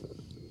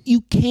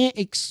 You can't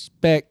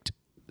expect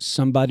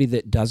somebody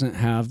that doesn't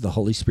have the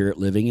Holy Spirit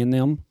living in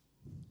them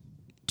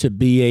to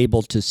be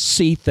able to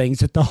see things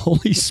that the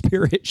Holy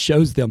Spirit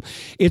shows them.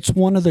 It's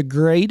one of the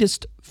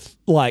greatest,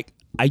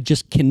 I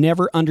just can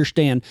never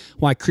understand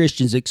why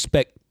Christians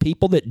expect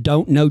people that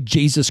don't know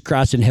Jesus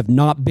Christ and have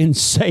not been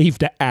saved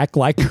to act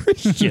like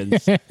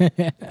Christians.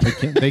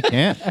 They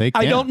can't.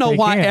 I don't know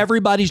why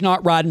everybody's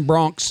not riding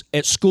broncs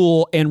at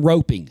school and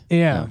roping.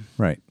 Yeah.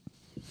 Right.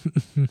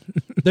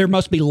 There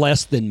must be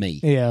less than me.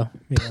 Yeah.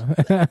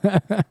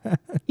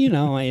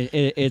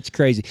 It's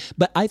crazy.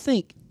 But I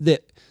think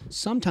that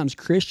sometimes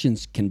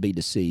Christians can be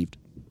deceived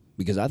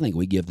because I think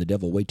we give the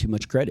devil way too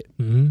much credit.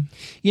 Mm-hmm.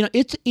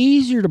 It's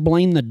easier to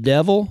blame the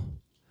devil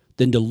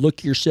than to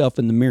look yourself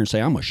in the mirror and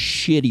say, I'm a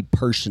shitty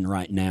person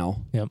right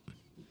now. Yep.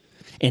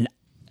 And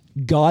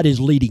God is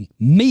leading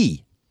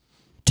me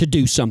to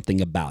do something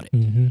about it.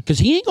 Because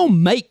he ain't going to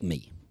make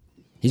me.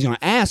 He's going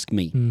to ask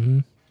me. Mm-hmm.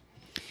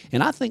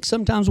 And I think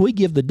sometimes we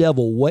give the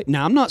devil way.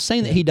 Now, I'm not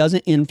saying that he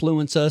doesn't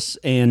influence us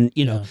and,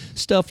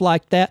 stuff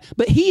like that,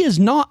 but he is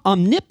not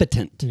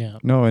omnipotent. Yeah.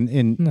 No,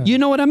 and you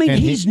know what I mean?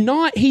 He's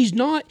not,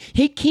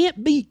 he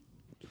can't be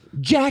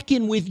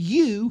jacking with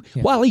you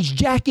while he's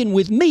jacking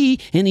with me,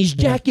 and he's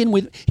jacking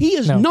with, he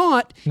is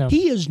not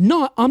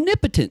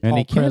omnipotent. And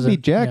he can't be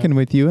jacking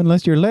with you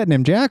unless you're letting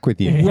him jack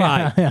with you.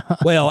 Right.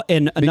 Well,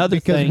 and another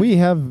because thing.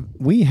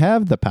 we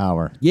have the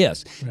power.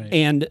 Yes. Right.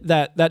 And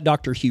that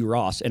Dr. Hugh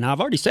Ross, and I've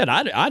already said,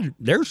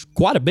 there's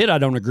quite a bit I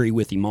don't agree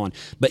with him on,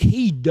 but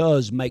he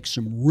does make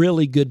some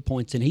really good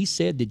points. And he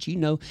said, did you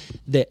know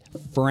that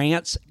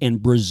France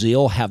and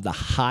Brazil have the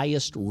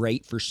highest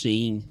rate for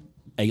seeing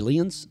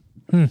aliens?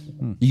 Do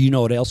you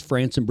know what else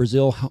France and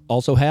Brazil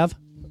also have?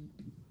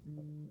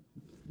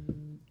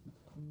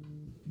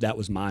 That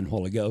was mine a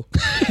while ago.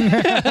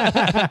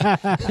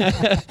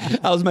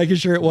 I was making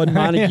sure it wasn't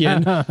mine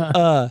again.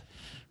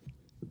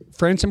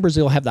 France and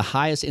Brazil have the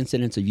highest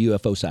incidence of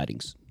UFO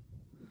sightings.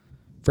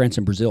 France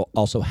and Brazil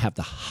also have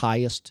the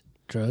highest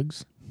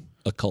drugs,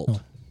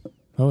 occult.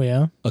 Oh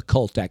yeah,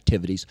 occult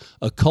activities.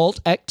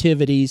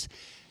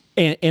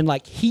 And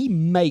like he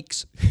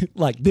makes,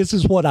 like, this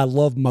is what I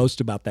love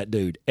most about that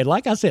dude. And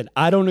like I said,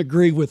 I don't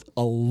agree with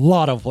a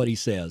lot of what he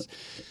says,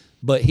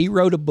 but he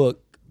wrote a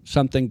book,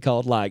 something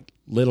called like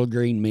Little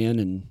Green Men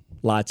and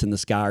Lights in the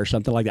Sky or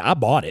something like that. I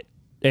bought it,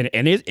 and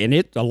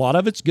it a lot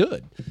of it's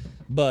good,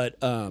 but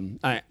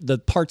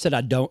the parts that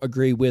I don't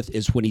agree with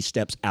is when he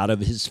steps out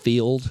of his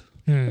field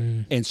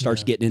and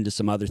starts getting into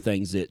some other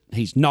things that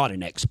he's not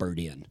an expert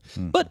in.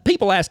 But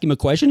people ask him a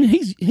question, and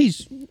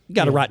he's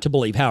got a right to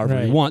believe however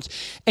he wants.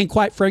 And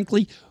quite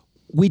frankly,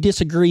 we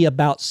disagree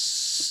about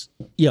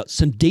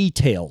some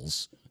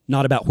details,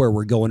 not about where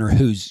we're going or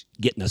who's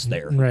getting us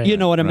there. Right. You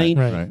know what I mean?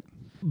 Right.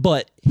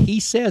 But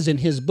he says in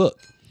his book,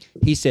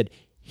 he said,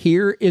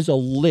 here is a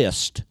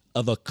list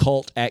of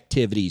occult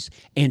activities,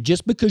 and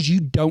just because you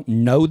don't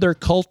know they're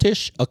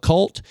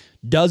occult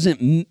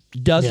doesn't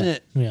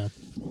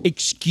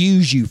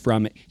excuse you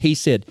from it. He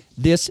said,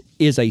 this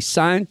is a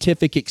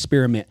scientific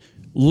experiment.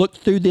 Look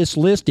through this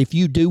list. If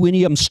you do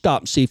any of them,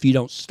 stop and see if you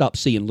don't stop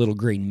seeing little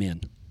green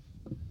men.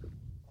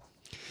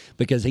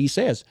 Because he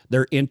says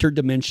they're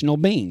interdimensional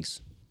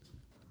beings.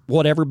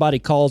 What everybody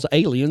calls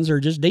aliens are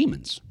just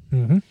demons.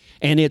 Mm-hmm.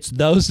 And it's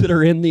those that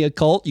are in the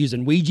occult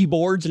using Ouija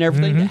boards and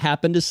everything that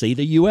happen to see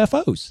the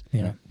UFOs.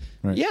 Yeah.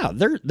 Right. Yeah,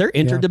 they're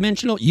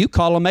interdimensional. You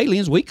call them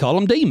aliens, we call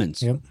them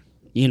demons. Yep.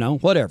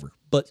 Whatever.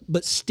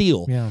 But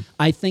still,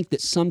 I think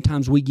that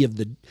sometimes we give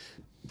the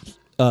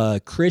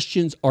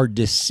Christians are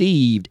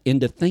deceived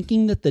into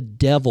thinking that the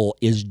devil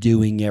is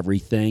doing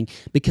everything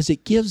because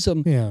it gives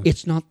them,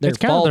 it's not their fault. It's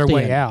kind of their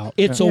way out.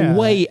 It's a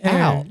way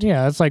out.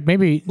 Yeah, it's like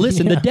maybe...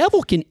 Listen, the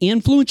devil can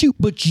influence you,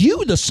 but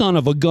you, the son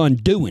of a gun,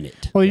 doing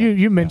it. Well,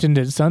 you mentioned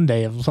it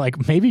Sunday of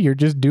like maybe you're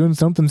just doing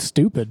something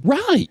stupid.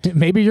 Right.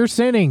 Maybe you're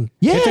sinning.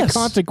 Yes. It's a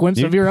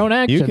consequence of your own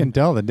action. You can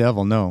tell the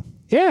devil no.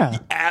 Yeah.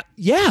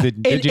 Yeah.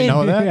 Did you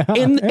know that?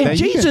 And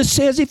Jesus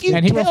says if you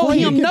tell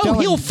him no,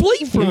 he'll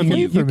flee from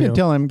you. You can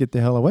tell him get the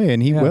hell away,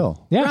 and he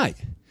will. Yeah. Right.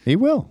 He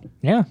will.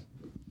 Yeah.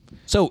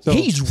 So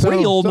he's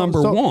real,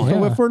 number one.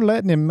 So if we're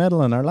letting him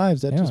meddle in our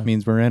lives, that just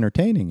means we're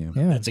entertaining him.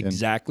 Yeah. That's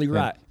exactly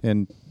right.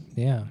 And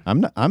yeah,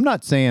 I'm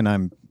not saying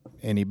I'm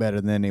any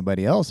better than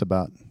anybody else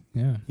about.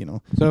 Yeah.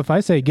 So if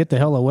I say get the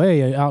hell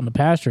away out in the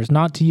pasture, it's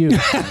not to you.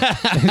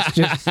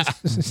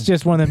 it's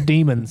just one of them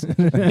demons.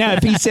 Now,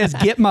 if he says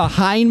get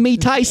behind me,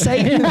 Ty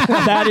Satan,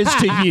 that is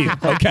to you,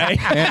 okay?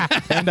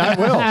 And I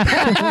will.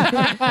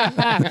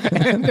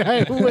 And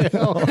I will.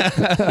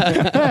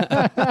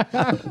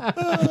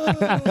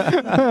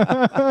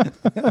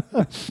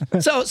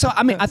 So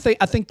I mean, I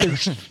think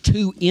there's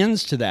two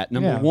ends to that.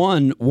 Number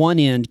one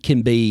end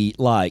can be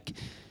like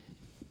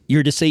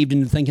you're deceived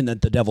into thinking that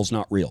the devil's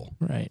not real.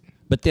 Right.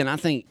 But then I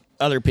think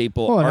other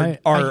people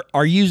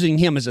are using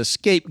him as a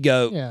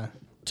scapegoat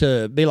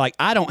to be like,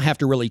 I don't have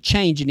to really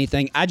change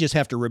anything. I just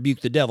have to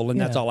rebuke the devil, and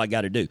that's all I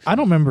got to do. I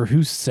don't remember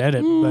who said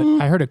it,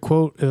 but I heard a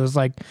quote. It was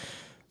like,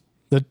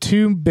 the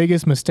two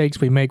biggest mistakes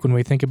we make when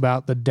we think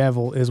about the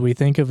devil is we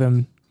think of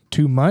him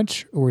too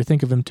much or we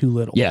think of him too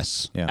little.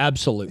 Yes,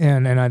 absolutely.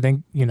 And I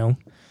think,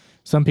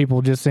 some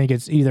people just think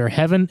it's either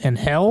heaven and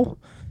hell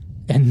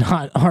and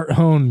not our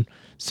own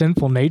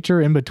sinful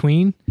nature in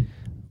between.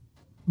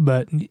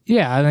 But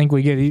yeah, I think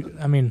we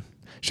shouldn't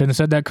have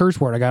said that curse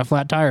word. I got a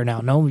flat tire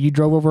now. No, you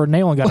drove over a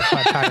nail and got a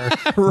flat tire.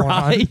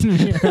 Right.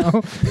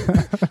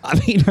 I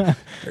mean,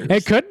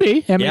 it could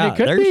be. I mean, it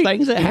could there's be.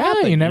 things that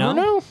happen. You never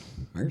know.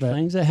 There's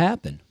things that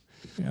happen.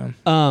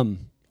 Yeah.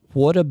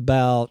 What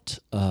about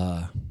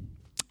the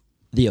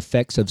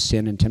effects of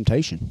sin and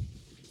temptation?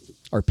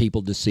 Are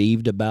people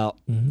deceived about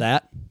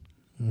that?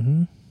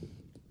 Mm-hmm.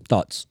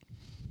 Thoughts?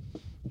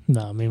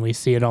 No, I mean, we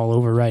see it all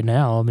over right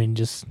now. I mean,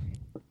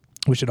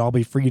 we should all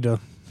be free to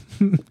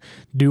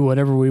do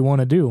whatever we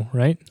want to do,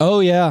 right? Oh,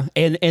 yeah.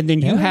 And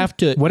then you have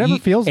to... Whatever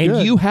feels good.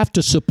 And you have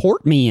to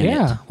support me in it.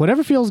 Yeah,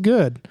 whatever feels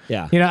good.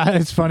 Yeah.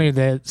 It's funny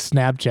that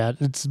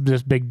Snapchat, it's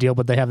this big deal,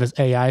 but they have this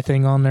AI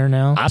thing on there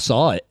now. I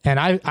saw it. And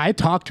I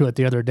talked to it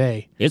the other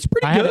day. It's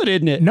pretty good,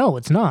 isn't it? No,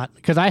 it's not.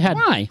 Because I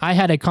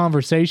had a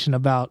conversation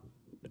about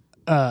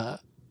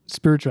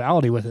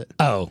spirituality with it.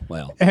 Oh,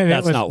 well,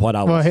 that's not what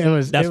I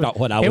was. That's not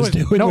what I was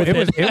doing. No, with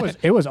it.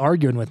 It was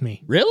arguing with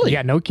me. Really?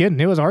 Yeah, no kidding.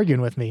 It was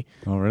arguing with me.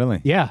 Oh,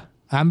 really? Yeah,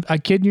 I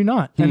kid you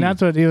not. And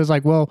that's what it was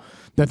like. Well,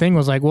 the thing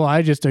was like, well,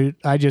 I just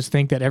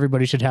think that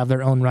everybody should have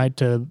their own right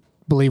to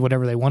believe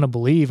whatever they want to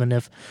believe, and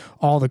if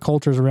all the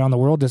cultures around the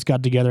world just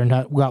got together and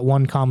got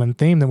one common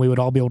theme, then we would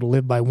all be able to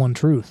live by one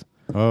truth.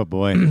 Oh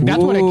boy,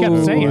 that's what it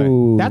kept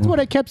saying. That's what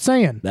it kept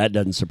saying. That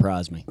doesn't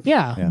surprise me.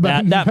 Yeah.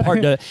 But that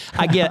part,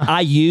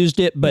 I used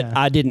it, but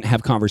I didn't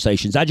have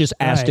conversations. I just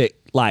asked it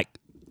like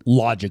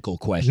logical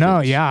questions.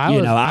 No, yeah,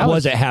 I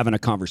wasn't having a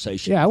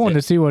conversation. Yeah, I wanted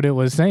to see what it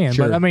was saying.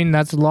 Sure. But I mean,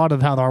 that's a lot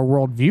of how our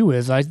worldview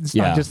is. It's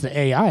not just the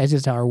AI. It's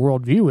just how our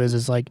worldview is.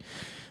 It's like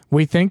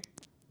we think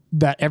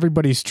that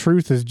everybody's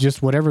truth is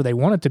just whatever they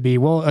want it to be.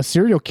 Well, a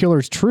serial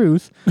killer's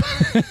truth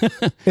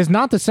is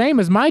not the same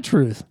as my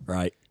truth.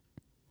 Right.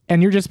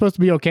 And you're just supposed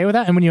to be okay with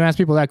that. And when you ask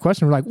people that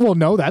question, we're like, well,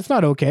 no, that's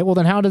not okay. Well,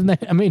 then how doesn't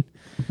that, I mean.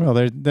 Well,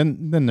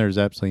 then there's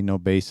absolutely no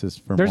basis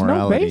for there's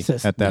morality no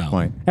basis. at that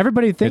point.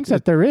 Everybody thinks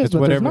that there is,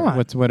 but there's not.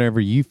 It's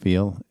whatever you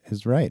feel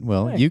is right.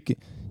 Well, you could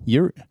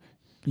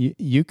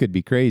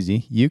be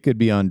crazy. You could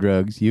be on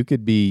drugs. You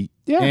could be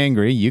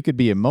angry. You could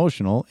be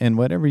emotional. And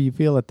whatever you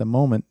feel at the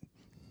moment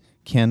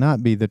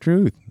cannot be the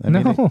truth. I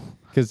mean,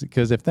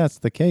 because if that's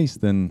the case,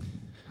 then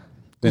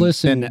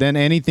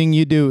anything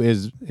you do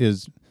is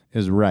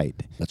right.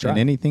 That's right. And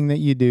anything that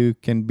you do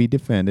can be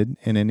defended,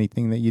 and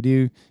anything that you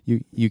do,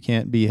 you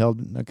can't be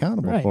held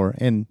accountable for.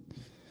 And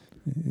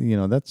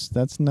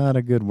that's not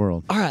a good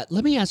world. All right,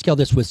 let me ask y'all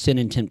this with sin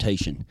and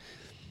temptation.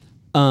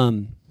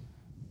 I've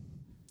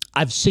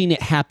seen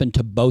it happen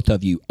to both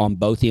of you on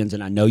both ends,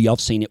 and I know y'all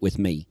have seen it with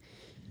me.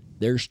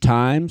 There's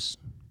times,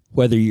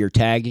 whether you're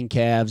tagging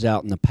calves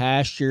out in the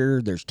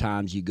pasture, there's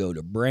times you go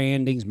to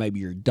brandings,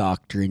 maybe you're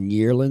doctoring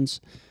yearlings.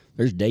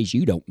 There's days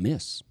you don't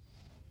miss.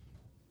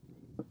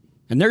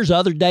 And there's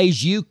other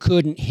days you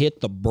couldn't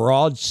hit the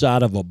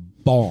broadside of a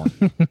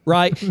barn,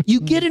 right? You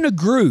get in a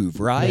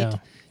groove, right?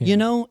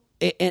 Yeah.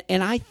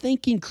 And I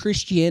think in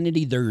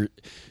Christianity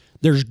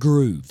there's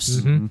grooves,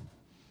 and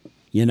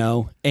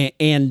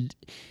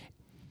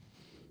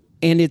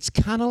it's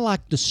kind of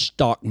like the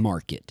stock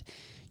market.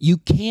 You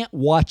can't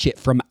watch it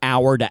from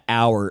hour to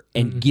hour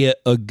and get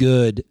a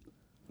good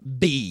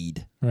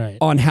bead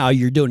on how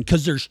you're doing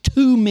because there's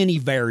too many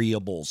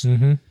variables.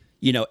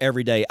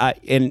 Every day.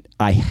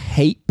 I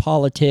hate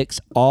politics.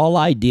 All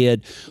I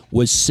did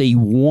was see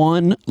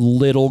one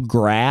little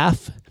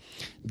graph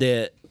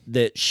that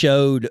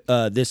showed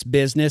this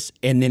business,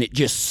 and then it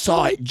just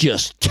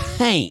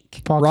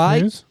tank. Fox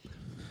right? News?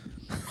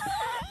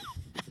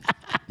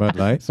 Bud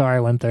Light. Sorry, I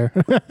went there.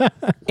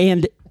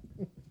 And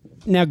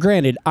now,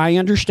 granted, I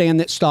understand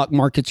that stock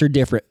markets are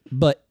different,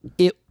 but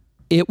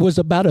it was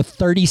about a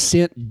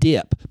 30-cent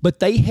dip, but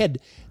they had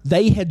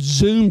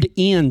zoomed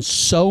in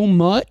so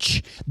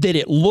much that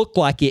it looked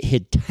like it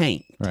had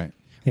tanked. Right.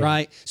 Yeah.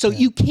 Right. So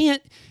you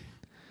can't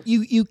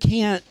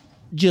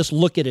just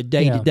look at a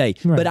day to day,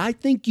 but I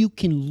think you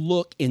can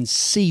look and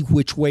see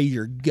which way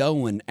you're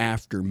going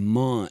after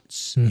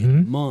months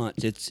and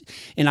months.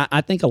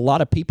 I think a lot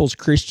of people's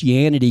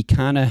Christianity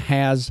kind of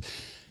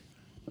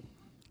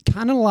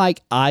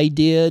like I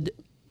did.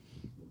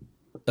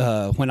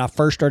 When I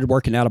first started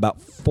working out about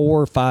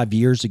 4 or 5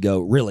 years ago,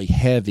 really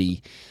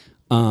heavy,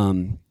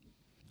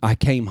 I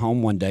came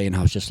home one day and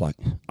I was just like,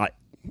 I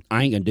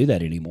ain't going to do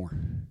that anymore.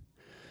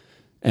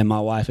 And my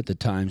wife at the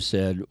time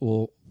said,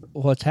 well,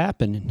 what's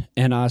happening?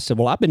 And I said,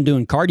 well, I've been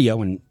doing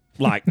cardio and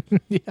like,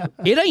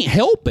 it ain't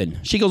helping.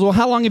 She goes, well,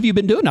 how long have you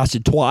been doing it? I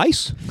said,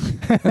 twice.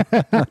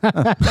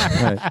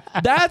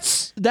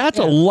 That's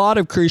a lot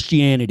of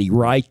Christianity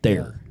right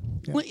there.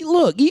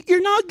 Look,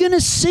 you're not going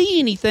to see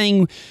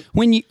anything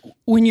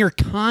when you're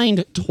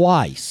kind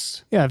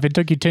twice. Yeah, if it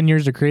took you 10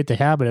 years to create the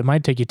habit, it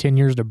might take you 10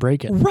 years to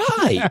break it.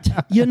 Right.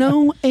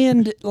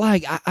 And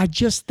like I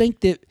just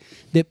think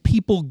that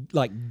people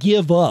like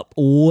give up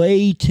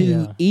way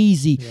too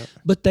easy,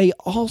 but they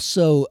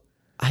also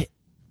I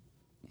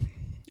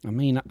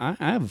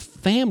have a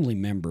family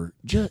member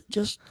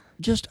just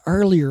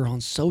earlier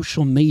on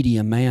social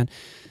media, man.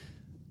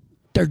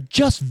 They're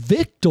just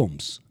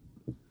victims.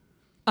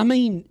 I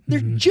mean, they're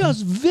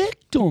just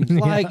victims.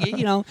 Like,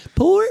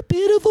 poor,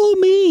 pitiful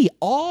me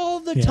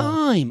all the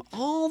time.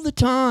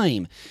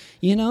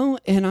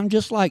 And I'm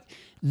just like,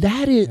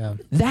 that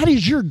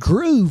is your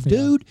groove,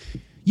 dude.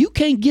 You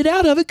can't get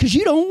out of it because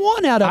you don't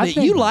want out of it.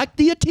 You like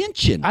the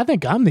attention. I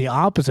think I'm the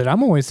opposite.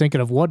 I'm always thinking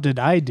of what did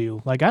I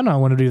do? Like, I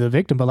don't want to do the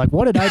victim, but like,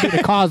 what did I do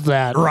to cause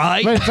that?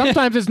 Right. But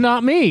sometimes it's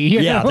not me.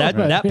 You know?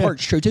 That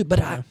part's true too.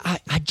 But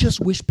I just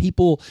wish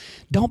people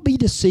don't be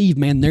deceived,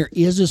 man. There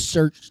is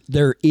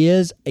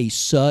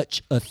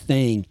such a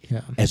thing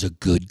as a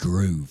good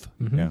groove.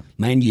 Mm-hmm. Yeah.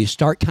 Man, you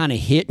start kind of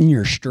hitting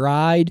your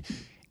stride,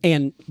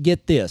 and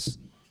get this.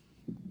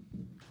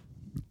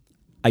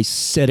 I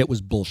said it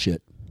was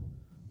bullshit.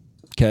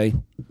 Okay,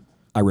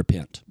 I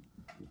repent.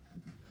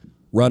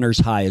 Runner's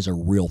high is a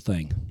real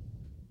thing.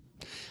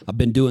 I've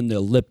been doing the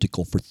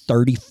elliptical for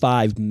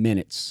 35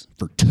 minutes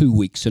for 2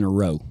 weeks in a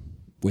row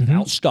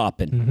without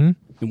stopping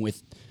and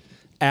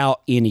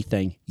without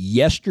anything.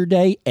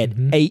 Yesterday at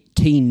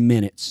 18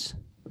 minutes,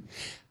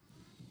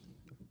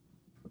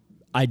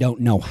 I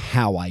don't know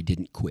how I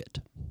didn't quit.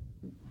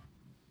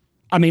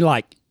 I mean,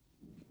 like,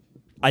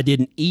 I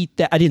didn't eat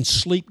that. I didn't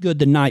sleep good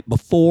the night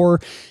before.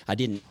 I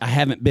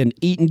haven't been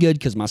eating good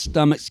because my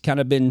stomach's kind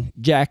of been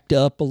jacked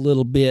up a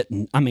little bit.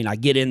 And I mean, I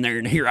get in there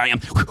and here I am.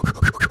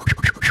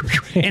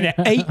 And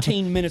at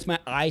 18 minutes, man,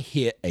 I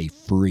hit a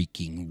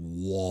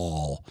freaking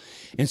wall.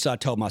 And so I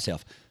told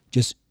myself,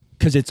 just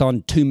because it's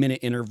on 2-minute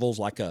intervals,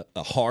 like a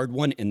hard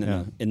one and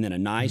then a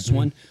nice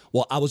one.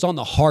 Well, I was on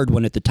the hard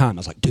one at the time. I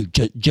was like, dude,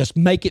 just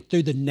make it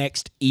through the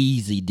next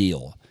easy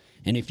deal.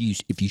 And if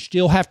you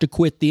still have to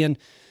quit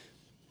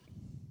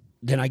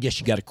then I guess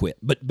you got to quit.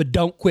 But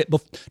don't quit.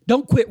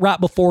 Don't quit right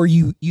before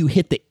you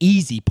hit the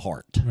easy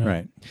part.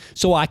 Right.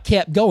 So I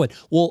kept going.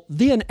 Well,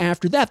 then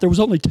after that, there was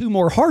only 2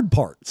 more hard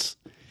parts,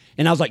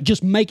 and I was like,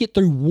 just make it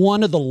through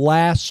one of the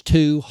last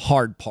 2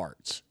 hard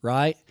parts,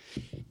 right?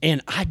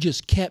 And I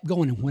just kept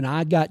going. And when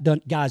I got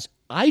done, guys,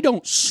 I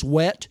don't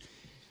sweat.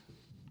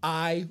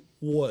 I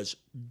was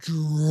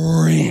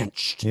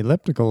drenched.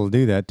 Elliptical will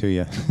do that to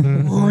you.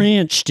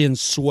 Drenched in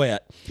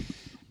sweat,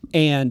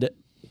 and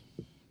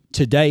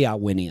today I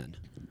went in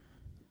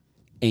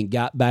and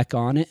got back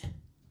on it,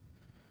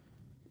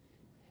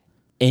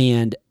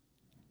 and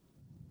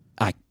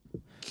I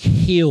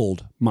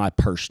killed my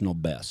personal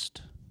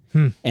best.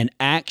 And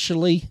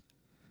actually,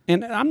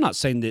 and I'm not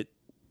saying that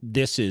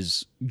this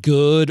is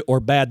good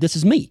or bad. This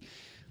is me.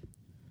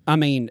 I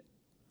mean,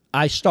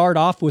 I start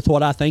off with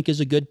what I think is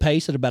a good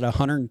pace at about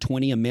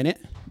 120 a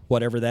minute,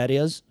 whatever that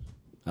is.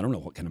 I don't know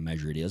what kind of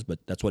measure it is, but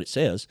that's what it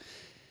says.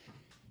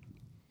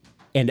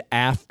 And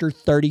after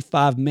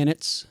 35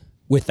 minutes,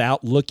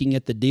 without looking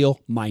at the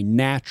deal, my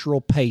natural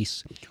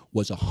pace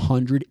was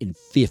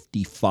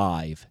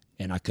 155,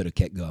 and I could have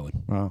kept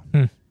going. Wow.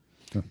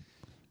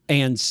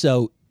 And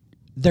so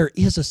there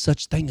is a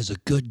such thing as a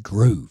good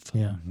groove.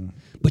 Yeah.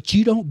 But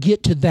you don't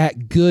get to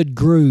that good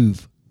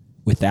groove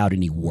without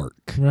any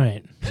work.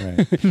 Right.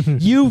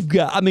 You've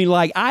got, I mean,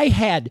 like I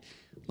had,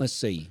 let's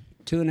see,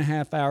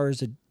 2.5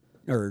 hours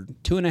or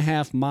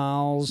 2.5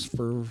 miles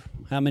for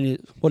how many?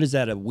 What is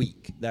that a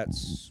week?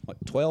 That's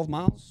what, 12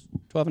 miles?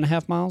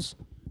 12.5 miles?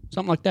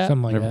 Something like that?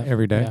 Something like that.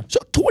 Every day. Yeah.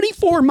 So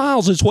 24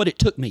 miles is what it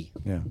took me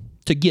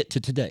to get to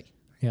today.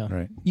 Yeah.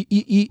 Right.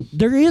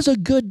 There is a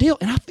good deal,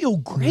 and I feel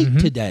great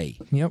today.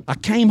 Yep. I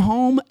came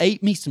home,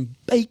 ate me some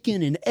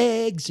bacon and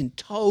eggs and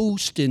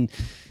toast, and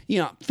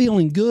I'm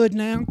feeling good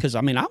now because,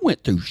 I mean, I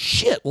went through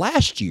shit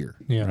last year.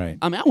 Yeah. Right.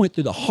 I mean, I went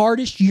through the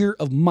hardest year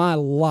of my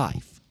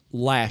life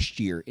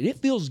last year, and it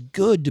feels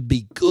good to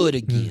be good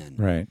again.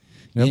 Right.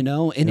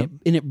 Yep.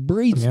 It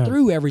breathes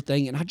through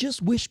everything, and I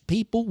just wish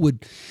people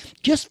would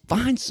just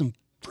find some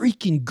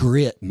freaking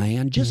grit,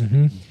 man. Just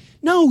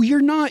no,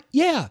 you're not.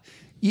 Yeah,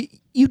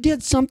 you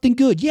did something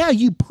good. Yeah,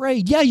 you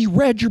prayed. Yeah, you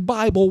read your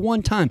Bible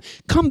one time.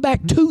 Come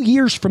back 2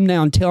 years from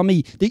now and tell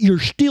me that you're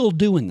still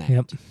doing that.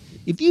 Yep.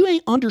 If you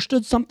ain't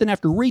understood something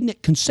after reading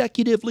it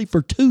consecutively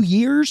for 2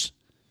 years,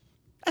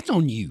 that's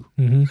on you.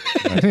 Which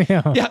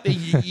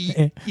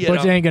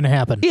ain't gonna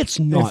happen. It's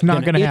not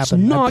gonna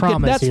happen. I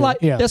promise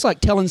that's like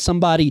telling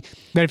somebody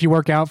that if you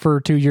work out for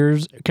 2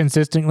 years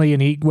consistently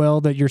and eat well,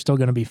 that you're still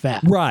gonna be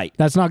fat. Right.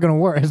 That's not gonna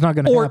work. It's not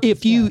gonna or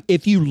happen.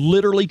 if you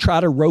literally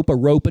try to rope a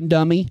roping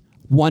dummy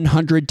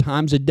 100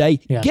 times a day,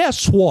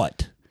 guess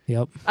what?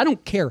 Yep. I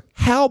don't care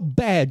how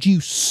bad you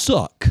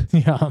suck.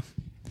 Yeah.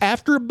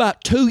 After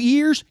about 2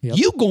 years,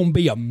 you're gonna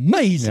be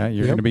amazing. Yeah,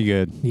 you're gonna be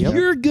good. Yep.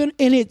 You're gonna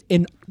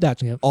and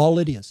that's all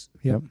it is.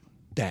 Yep.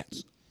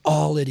 That's all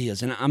all it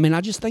is. And I mean,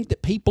 I just think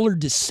that people are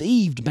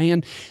deceived,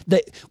 man.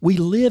 That we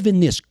live in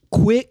this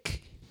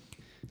quick.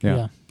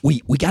 Yeah.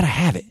 We got to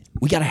have it.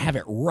 We got to have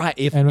it right.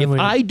 If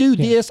And I do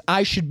this,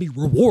 I should be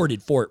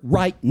rewarded for it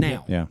right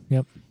now. Yeah.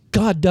 Yep.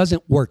 God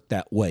doesn't work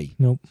that way.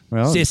 Nope.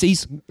 Well,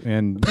 Sissies.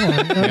 and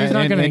not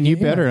gonna- and you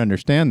yeah. better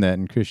understand that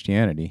in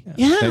Christianity.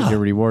 Yeah. That your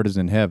reward is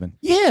in heaven.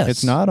 Yes.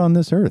 It's not on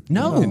this earth.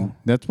 No. And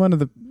that's one of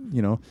the,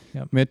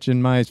 Yep. Mitch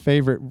and my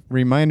favorite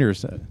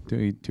reminders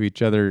to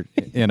each other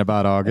in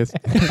about August.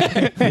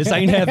 This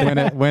ain't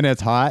heaven. when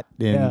it's hot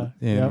and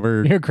Yep.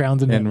 we're Your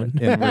crown's in and,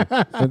 heaven.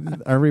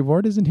 but our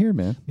reward isn't here,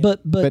 man. But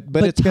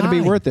it's going to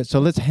be worth it. So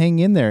let's hang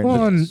in there.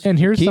 Well, and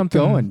here's keep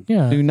something. going.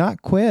 Yeah. Do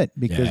not quit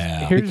because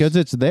Yeah. because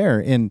it's there.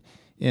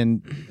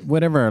 And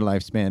whatever our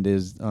lifespan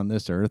is on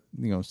this earth,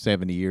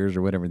 70 years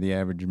or whatever the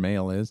average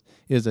male is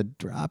a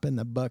drop in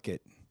the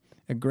bucket,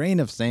 a grain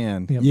of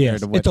sand. Yep. Yes,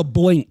 compared to it's a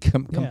blink.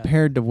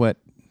 compared to what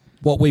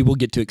We will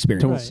get to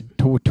experience.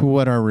 to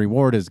what our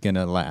reward is going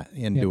to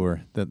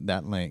endure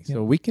that length.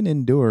 So we can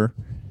endure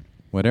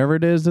whatever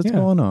it is that's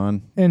going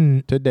on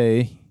And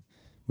today.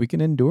 We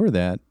can endure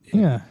that.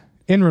 yeah,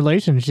 in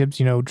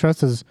relationships,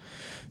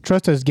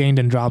 trust is gained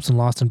in drops and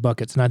lost in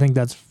buckets, and I think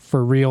that's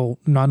for real.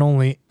 Not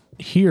only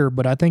here,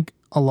 but I think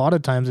a lot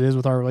of times it is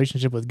with our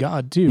relationship with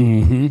God too.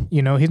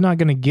 Mm-hmm. He's not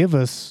going to give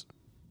us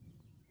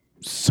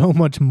so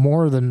much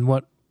more than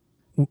what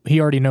He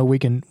already know we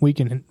can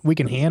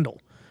handle.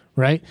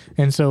 Right.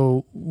 And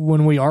so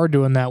when we are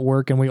doing that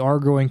work and we are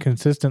growing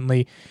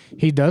consistently,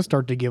 He does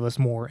start to give us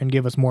more and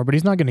give us more. But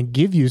He's not going to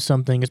give you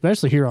something,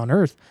 especially here on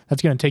earth,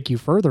 that's going to take you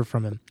further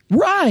from Him.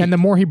 Right. And the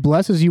more He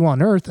blesses you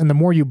on earth and the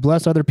more you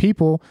bless other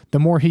people, the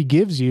more He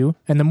gives you.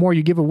 And the more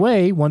you give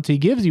away, once He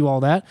gives you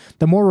all that,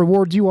 the more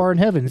rewards you are in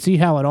heaven. See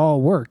how it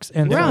all works.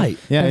 And Right.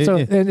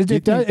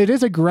 It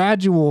is a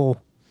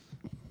gradual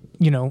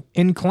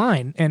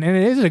incline, and it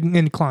is an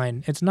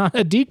incline. It's not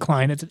a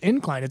decline. It's an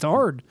incline. It's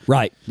hard.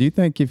 Right. Do you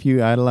think if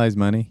you idolize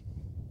money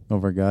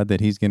over God that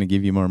He's going to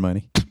give you more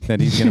money?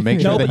 That He's going to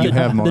make sure that you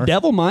have more? The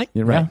devil might.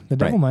 You're right. Yeah, the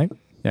devil might.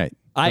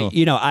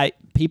 Right.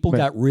 People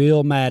got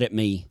real mad at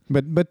me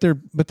But they're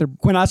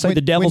when I say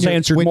the devil's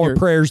answered more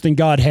prayers than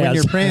God when has.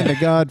 you're praying to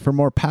God for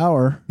more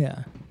power,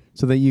 Yeah.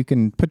 so that you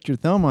can put your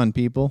thumb on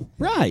people.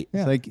 Right.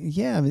 It's like,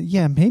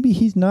 maybe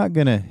He's not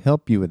going to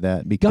help you with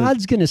that because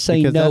God's going to say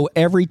because no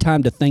every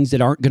time to things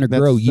that aren't going to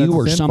grow you that's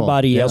or sinful.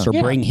 somebody else or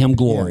Yeah. bring Him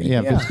glory. Yeah,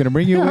 if it's going to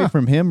bring you away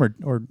from Him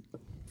or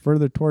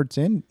further towards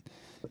sin,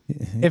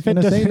 If it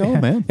gonna say doesn't,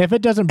 no, man. if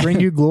it doesn't bring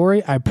you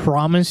glory, I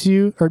promise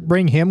you, or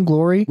bring Him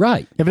glory.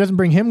 Right. If it doesn't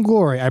bring Him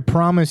glory, I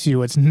promise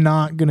you, it's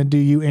not going to do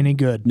you any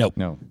good. Nope.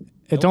 No.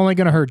 It's only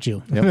going to hurt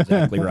you. Yep.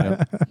 Exactly right.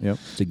 Yep.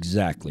 It's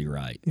exactly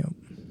right. Yep.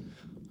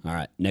 All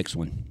right. Next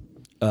one.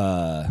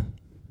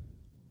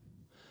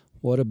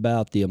 What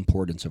about the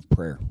importance of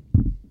prayer?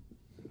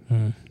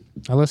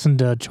 I listened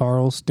to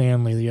Charles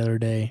Stanley the other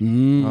day.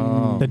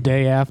 Oh. The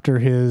day after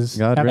his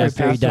God after rest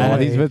he his passed soul.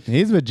 away.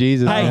 He's with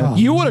Jesus. Hey, man.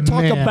 you want to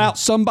talk man. about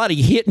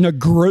somebody hitting a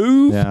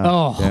groove? Yeah.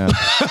 Oh. Yeah.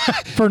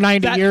 for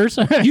 90 years.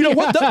 You know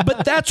what?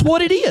 But that's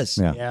what it is.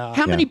 Yeah. Yeah.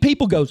 How many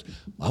people goes,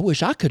 I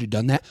wish I could have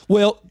done that.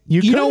 Well,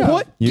 you know could've.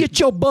 what? You- Get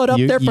your butt up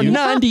you- there for you-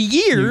 90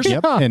 years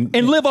Yep. and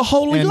live a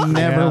holy and life.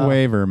 never Yeah.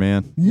 waver,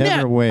 man.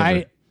 Never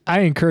waver. I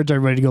encourage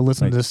everybody to go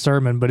listen to this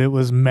sermon, but it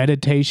was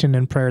meditation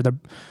and prayer.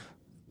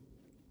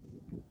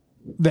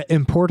 The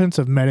importance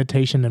of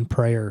meditation and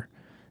prayer,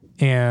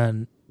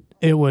 and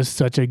it was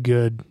such a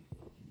good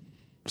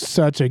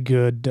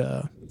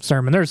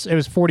sermon. It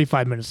was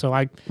 45 minutes, so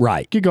I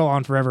Right. could go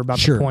on forever about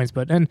Sure. the points.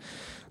 And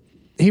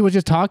he was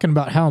just talking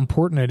about how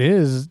important it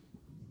is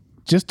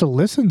just to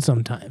listen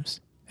sometimes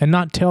and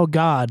not tell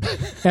God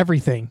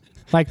everything.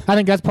 Like, I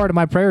think that's part of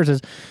my prayers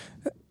is,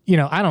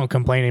 I don't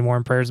complain anymore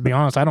in prayers, to be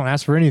honest. I don't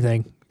ask for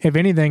anything. If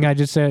anything, I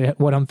just say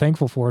what I'm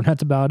thankful for, and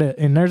that's about it.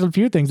 And there's a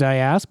few things I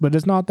ask, but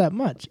it's not that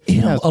much.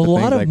 Yeah, a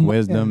lot of like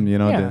wisdom,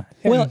 Yeah.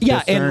 and like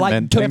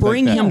discernment, to things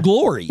bring like Him that.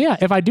 glory. Yeah,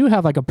 if I do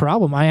have like a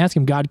problem, I ask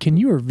Him, God, can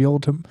you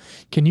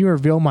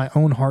reveal my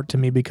own heart to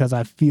me because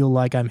I feel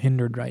like I'm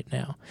hindered right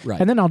now?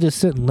 Right. And then I'll just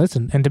sit and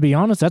listen. And to be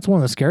honest, that's one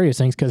of the scariest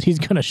things because He's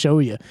going to show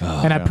you.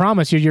 And I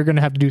promise you're going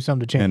to have to do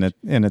something to change.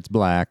 and it's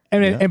black.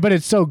 But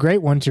it's so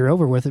great once you're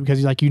over with it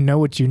because you know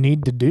what you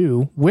need to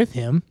do with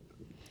Him.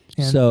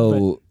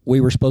 We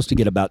were supposed to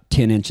get about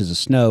 10 inches of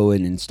snow,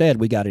 and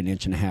instead we got 1.5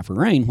 inches of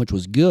rain, which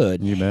was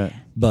good. You bet.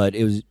 But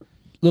it was a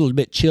little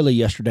bit chilly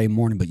yesterday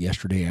morning, but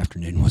yesterday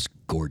afternoon was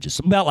gorgeous,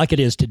 about like it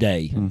is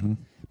today. Mm-hmm.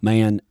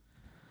 Man,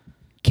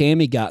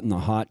 Cammie got in the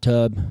hot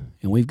tub,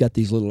 and we've got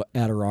these little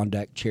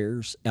Adirondack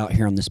chairs out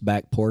here on this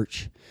back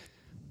porch.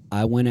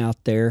 I went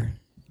out there.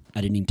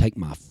 I didn't even take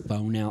my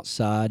phone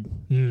outside,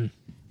 and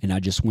I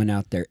just went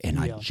out there, and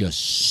I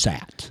just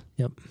sat.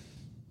 Yep.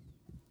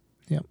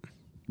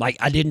 Like,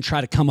 I didn't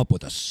try to come up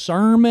with a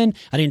sermon.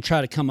 I didn't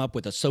try to come up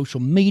with a social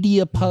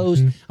media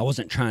post. I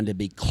wasn't trying to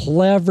be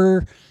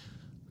clever.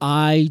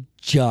 I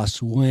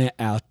just went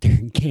out there,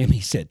 and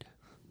Cammie said,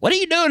 "What are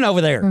you doing over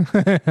there?"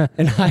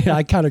 And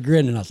I kind of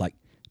grinned, and I was like,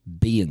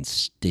 "Being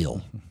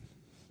still.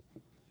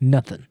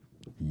 Nothing.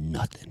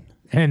 Nothing."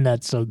 And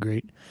that's so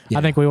great. Yeah.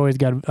 I think we always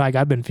got, like,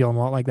 I've been feeling a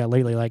lot like that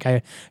lately. Like,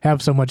 I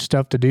have so much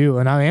stuff to do,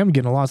 and I am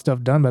getting a lot of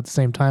stuff done, but at the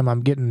same time,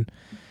 I'm getting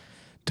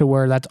to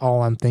where that's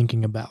all I'm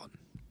thinking about.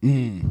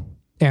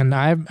 And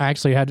I've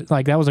actually had,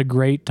 like, that was a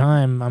great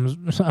time.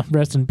 I'm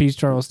rest in peace,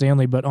 Charles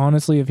Stanley. But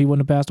honestly, if he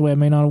wouldn't have passed away, I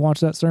may not have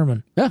watched that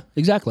sermon. Yeah,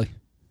 exactly.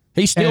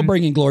 He's still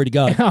bringing glory to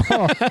God.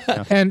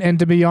 And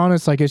to be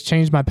honest, like, it's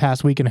changed my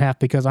past week and a half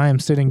because I am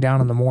sitting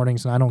down in the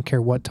mornings and I don't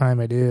care what time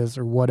it is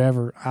or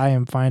whatever. I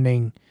am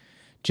finding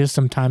just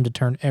some time to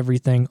turn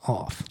everything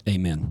off.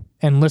 Amen.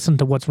 And listen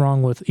to what's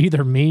wrong with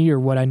either me or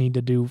what I need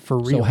to do for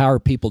real. So how are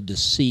people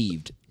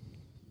deceived?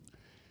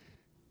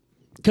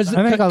 Because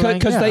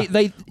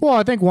they well,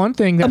 I think one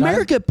thing that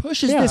America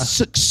pushes this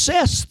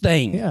success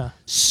thing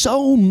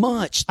so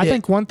much. I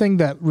think one thing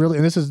that really,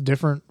 and this is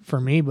different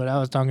for me, but I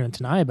was talking to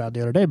Tanai about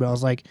the other day, but I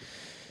was like,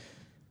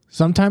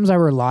 sometimes I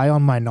rely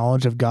on my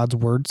knowledge of God's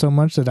word so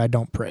much that I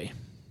don't pray.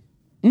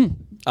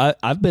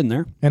 I've been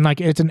there. And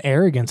like, it's an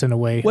arrogance in a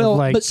way. Well,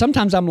 like, but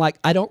sometimes I'm like,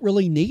 I don't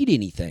really need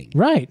anything.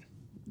 Right.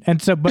 And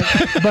so,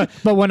 but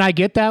when I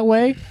get that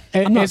way,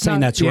 I'm not saying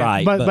that's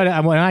right.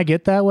 But when I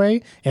get that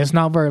way, it's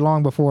not very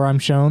long before I'm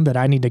shown that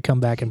I need to come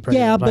back and pray.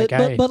 Yeah, like,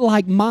 but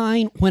like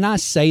mine, when I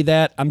say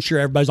that, I'm sure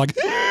everybody's like,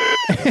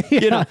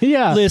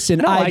 yeah. Listen,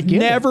 No, I've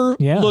never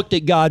Yeah. looked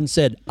at God and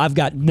said, I've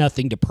got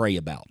nothing to pray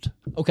about.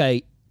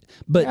 Okay,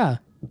 but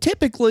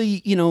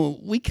typically,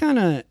 we kind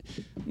of,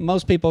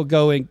 most people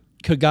go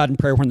to God in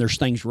prayer when there's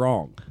things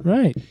wrong.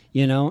 Right.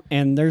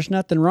 And there's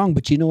nothing wrong.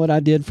 But you know what I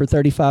did for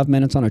 35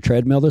 minutes on a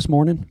treadmill this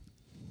morning?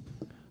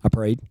 I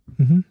prayed.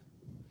 Mm-hmm.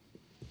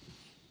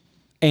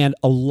 And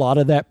a lot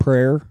of that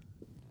prayer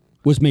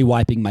was me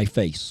wiping my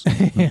face.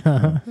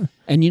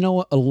 And you know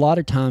what? A lot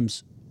of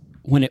times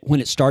when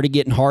it started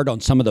getting hard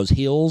on some of those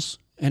hills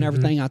and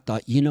everything, I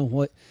thought, you know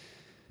what?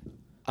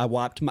 I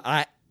wiped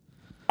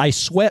I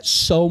sweat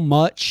so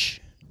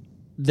much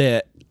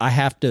that I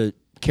have to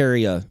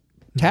carry a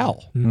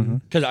towel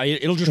because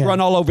it'll just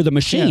run all over the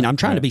machine. I'm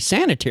trying to be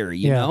sanitary,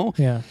 you know?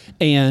 Yeah.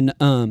 And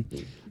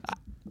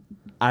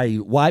I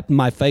wiped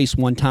my face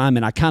one time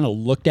and I kind of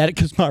looked at it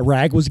because my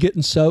rag was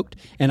getting soaked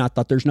and I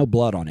thought there's no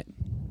blood on it.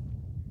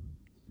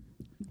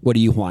 What are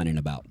you whining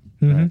about?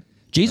 Right.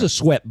 Jesus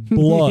sweat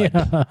blood.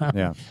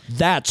 Yeah.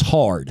 That's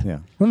hard. Yeah.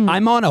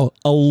 I'm on a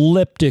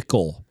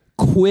elliptical.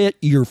 Quit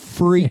your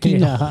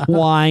freaking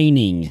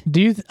whining. I'm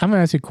going to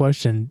ask you a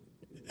question,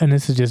 and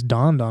this has just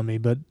dawned on me,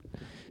 but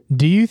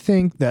do you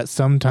think that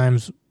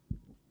sometimes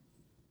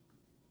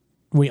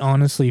we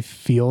honestly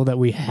feel that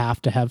we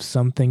have to have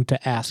something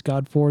to ask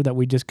God for, that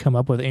we just come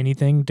up with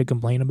anything to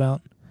complain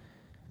about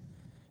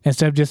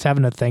instead of just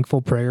having a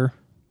thankful prayer?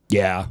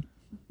 Yeah.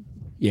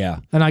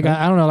 Yeah. And I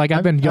don't know, like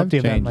I've been guilty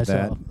of that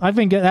myself. I've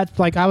been, that's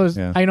like,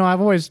 I've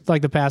always,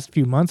 like the past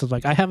few months, it's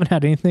like, I haven't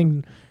had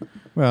anything.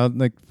 Well,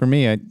 like for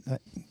me,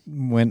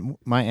 when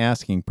my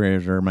asking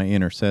prayers are my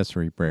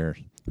intercessory prayers,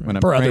 when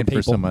I'm praying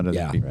for some other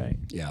people. Right.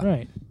 Yeah.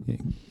 Right.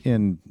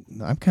 And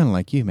I'm kind of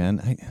like you,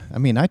 man. I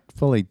mean, I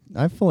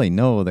fully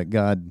know that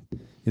God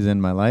is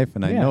in my life,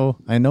 and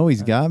I know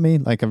He's got me.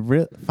 Like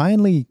I've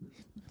finally,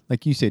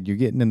 like you said, you're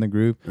getting in the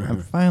groove.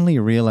 I'm finally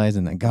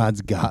realizing that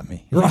God's got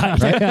me.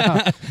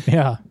 Right.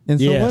 Yeah. And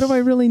so, what do I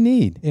really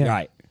need? Yeah.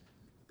 Right.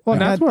 Well,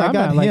 that's where I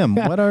got at, Him.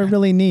 What do I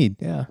really need?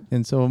 Yeah.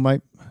 And so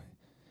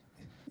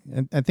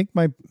I think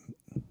my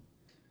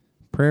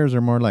prayers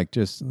are more like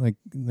just like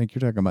you're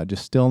talking about,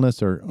 just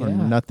stillness or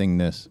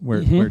nothingness,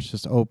 where it's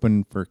just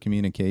open for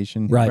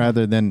communication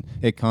rather than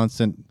a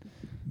constant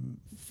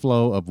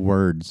flow of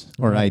words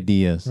or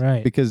ideas.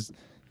 Right. Because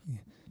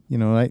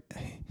You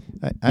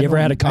ever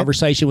had a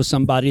conversation with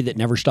somebody that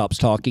never stops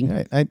talking?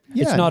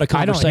 It's not a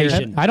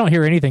conversation. I don't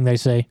hear anything they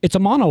say. It's a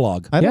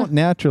monologue. I don't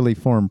naturally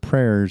form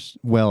prayers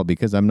well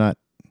because I'm not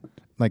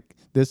like,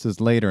 this is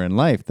later in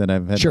life that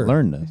I've had to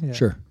learn this. Yeah.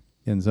 Sure.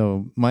 And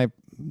so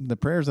the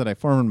prayers that I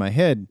form in my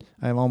head,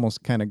 I've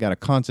almost kind of got to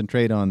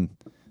concentrate on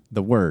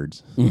the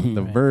words,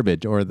 the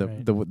verbiage, or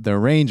the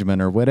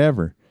arrangement, or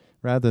whatever,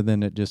 rather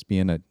than it just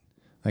being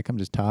like I'm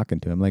just talking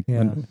to him. Like,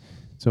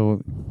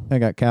 so I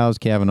got cows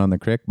calving on the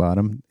creek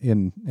bottom,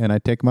 and I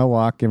take my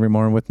walk every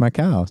morning with my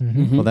cows.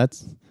 Well,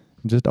 that's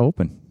just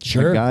open.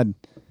 Sure. Like, God,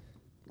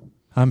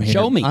 I'm here.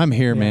 Show me. I'm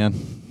here, man.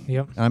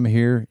 Yep. I'm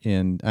here,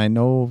 and I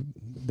know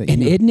that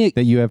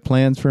that you have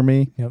plans for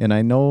me, Yep. and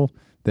I know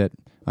that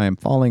I am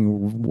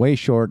falling way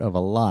short of a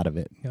lot of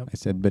it. Yep. I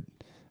said,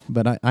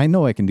 but I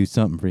know I can do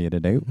something for you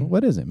today.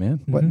 What is it,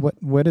 man?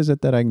 What is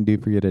it that I can do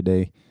for you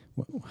today?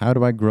 How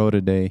do I grow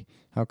today?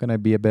 How can I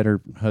be a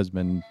better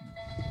husband?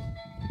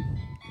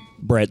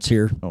 Brett's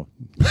here. Oh,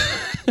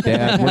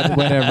 Dad,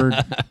 whatever.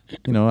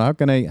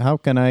 How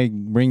can I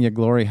bring you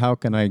glory? How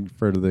can I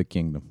further the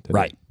kingdom today?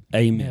 Right.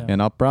 Amen. Yeah.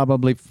 And I'll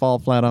probably fall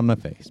flat on my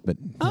face, but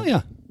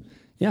Yeah.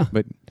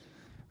 but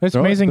It's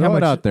throw amazing it how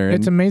much out there.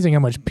 It's amazing how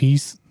much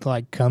peace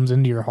like comes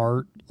into your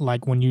heart,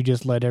 like when you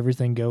just let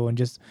everything go and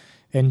just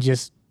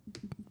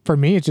for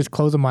me, it's just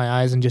closing my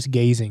eyes and just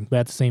gazing, but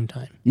at the same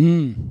time,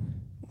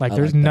 like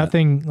there's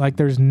nothing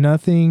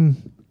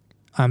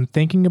I'm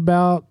thinking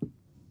about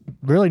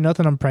really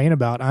nothing I'm praying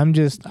about.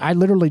 I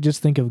literally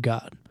just think of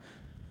God.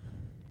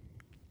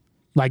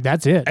 Like,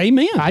 that's it.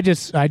 Amen. I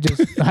just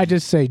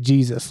say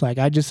Jesus. Like,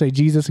 I just say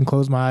Jesus and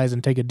close my eyes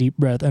and take a deep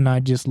breath, and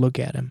I just look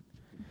at him.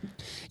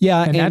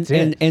 Yeah, And that's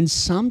it. And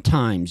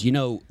sometimes,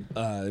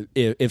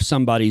 if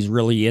somebody's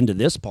really into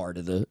this part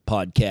of the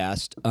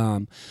podcast,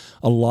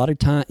 a lot of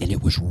time, and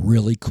it was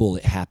really cool.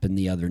 It happened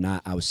the other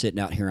night. I was sitting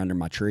out here under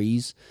my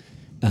trees,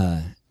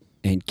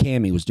 and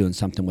Cammie was doing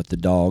something with the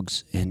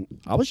dogs, and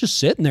I was just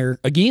sitting there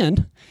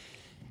again,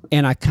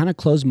 and I kind of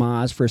closed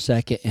my eyes for a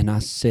second, and I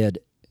said,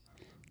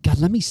 God,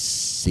 let me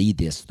see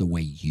this the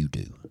way you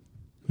do.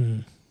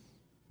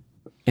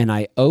 And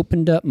I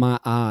opened up my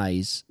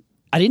eyes.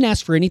 I didn't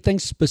ask for anything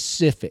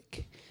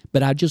specific,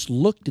 but I just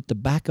looked at the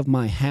back of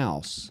my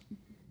house,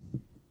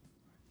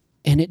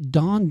 and it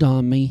dawned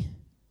on me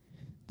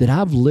that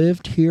I've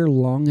lived here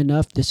long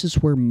enough. This is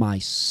where my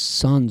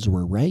sons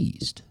were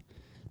raised.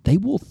 They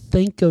will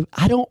think of,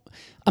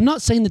 I'm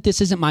not saying that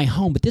this isn't my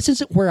home, but this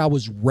isn't where I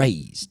was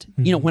raised.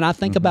 When I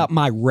think about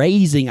my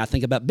raising, I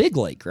think about Big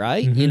Lake,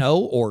 right?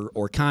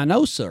 Or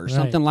Kainosa or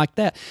something like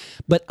that.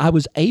 But I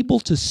was able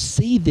to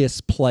see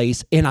this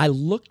place, and I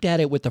looked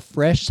at it with a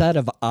fresh set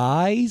of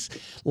eyes,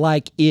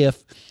 like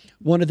if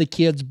one of the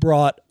kids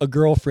brought a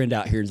girlfriend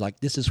out here and was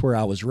like, this is where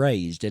I was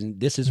raised, and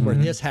this is where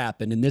this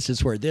happened, and this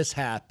is where this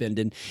happened.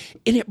 And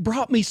it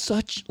brought me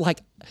such,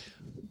 like,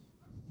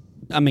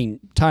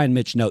 Ty and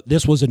Mitch know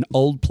this was an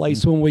old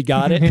place when we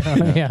got it.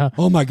 Yeah.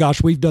 Oh my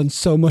gosh, we've done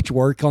so much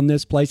work on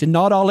this place, and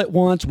not all at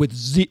once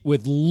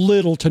with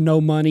little to no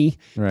money,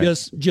 Right.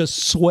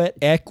 just sweat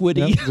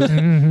equity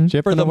Chipping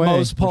for the away.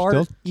 most part.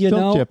 We're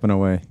still chipping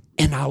away.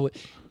 And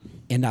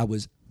I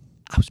was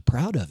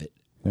proud of it,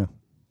 Yeah.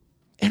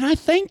 and I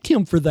thanked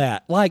him for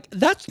that. Like,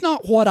 that's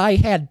not what I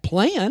had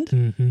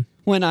planned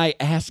when I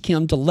asked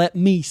him to let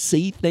me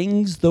see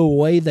things the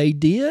way they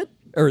did,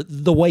 or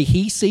the way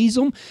he sees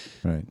them.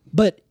 Right.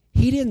 But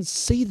he didn't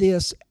see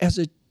this as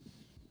a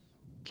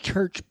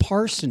church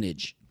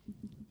parsonage.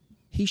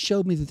 He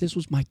showed me that this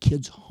was my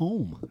kid's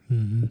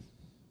home.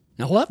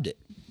 I loved it.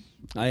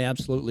 I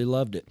absolutely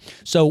loved it.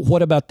 So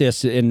what about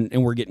this? And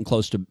we're getting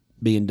close to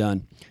being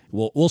done.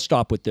 We'll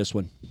stop with this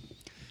one.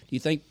 Do you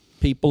think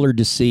people are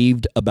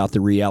deceived about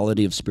the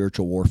reality of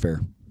spiritual warfare?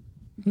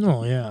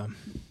 Oh, yeah.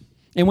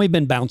 And we've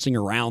been bouncing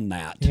around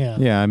that. Yeah.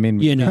 Yeah, I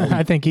mean,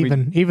 I think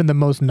even the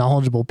most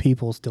knowledgeable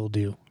people still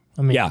do.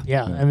 Yeah.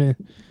 I mean,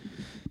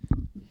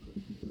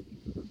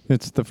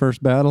 it's the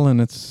first battle,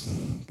 and it's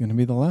going to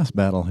be the last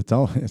battle.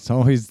 It's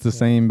always the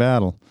same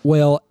battle.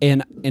 Well,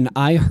 and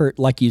I heard,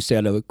 like you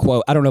said, a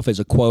quote. I don't know if it's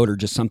a quote or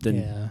just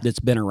something that's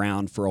been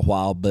around for a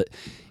while, but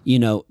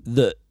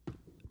the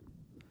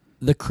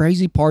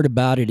crazy part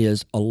about it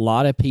is a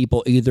lot of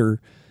people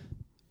either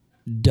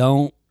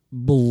don't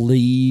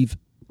believe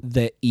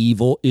that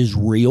evil is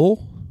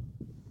real.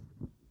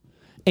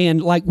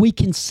 And like, we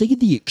can see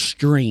the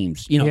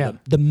extremes,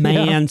 the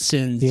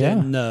Mansons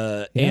and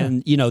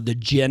the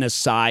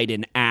genocide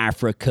in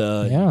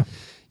Africa,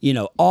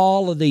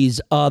 all of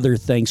these other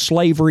things,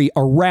 slavery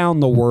around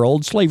the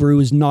world. Slavery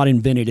was not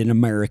invented in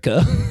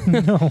America.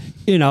 No.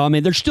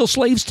 There's still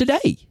slaves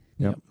today.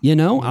 Yep.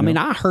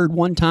 I heard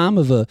one time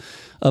of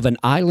an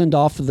island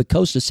off of the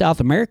coast of South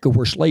America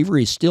where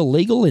slavery is still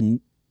legal, and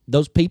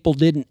those people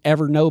didn't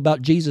ever know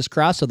about Jesus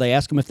Christ, so they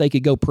asked them if they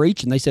could go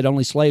preach, and they said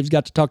only slaves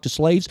got to talk to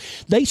slaves.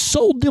 They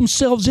sold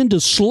themselves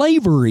into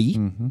slavery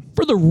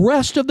for the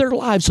rest of their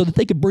lives so that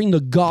they could bring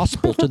the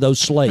gospel to those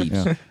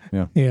slaves.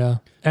 Yeah.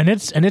 And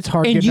it's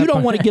hard. And you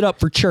don't want to get up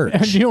for church.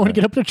 And you don't want to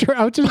get up to church.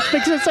 I was just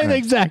fixing to say the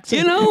exact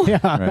same.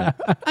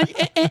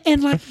 Right.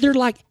 And like, they're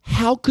like,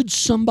 how could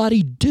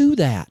somebody do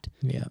that?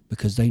 Yeah.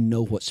 Because they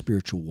know what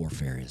spiritual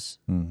warfare is.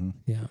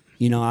 Yeah.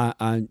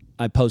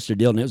 I posted a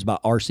deal, and it was about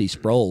R.C.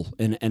 Sproul,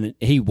 and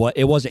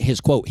it wasn't his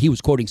quote. He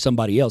was quoting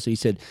somebody else. He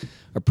said,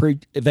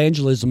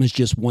 evangelism is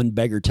just one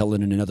beggar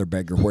telling another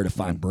beggar where to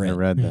find bread. I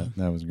read that.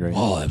 That was great.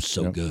 Oh, that was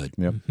so good.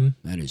 Yep.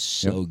 That is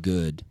so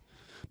good.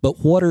 But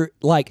what I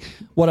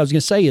was going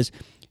to say is,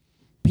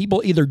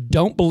 people either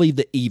don't believe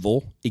that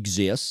evil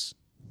exists,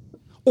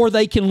 or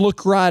they can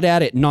look right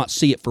at it and not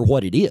see it for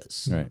what it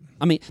is. Right.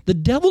 The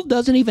devil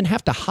doesn't even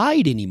have to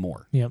hide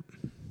anymore. Yep.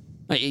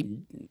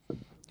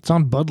 It's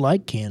on Bud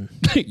Light can.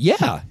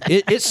 Yeah,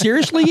 it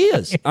seriously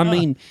is.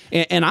 And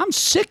I'm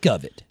sick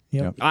of it.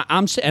 Yep. I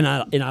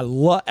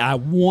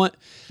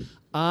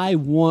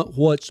want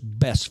what's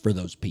best for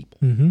those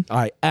people.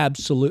 I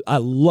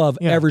love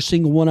every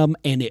single one of them,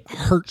 and it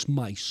hurts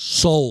my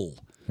soul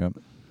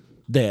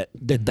that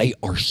they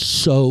are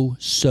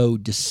so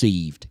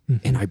deceived.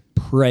 And I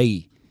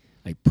pray.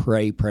 I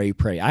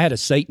had a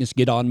Satanist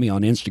get on me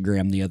on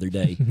Instagram the other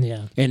day.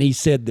 And he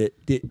said that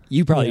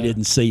you probably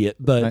didn't see it,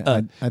 but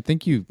I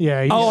think you.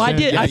 Yeah. I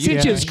did. I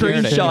sent you a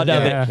screenshot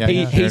of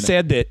it. He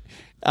said that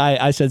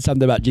I said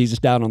something about Jesus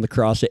down on the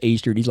cross at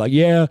Easter, and he's like,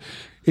 "Yeah,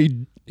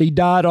 he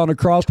died on a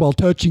cross while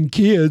touching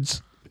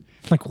kids."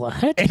 Like,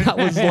 what? And I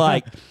was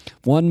like,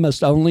 one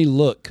must only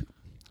look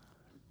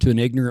to an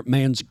ignorant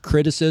man's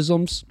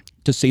criticisms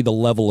to see the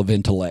level of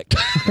intellect.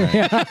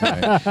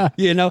 Right.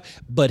 You know,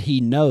 but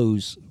he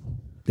knows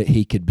that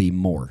he could be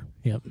more.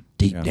 Yep.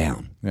 Deep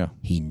down. Yeah.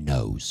 He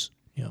knows.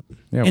 Yep.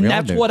 Yeah, And we all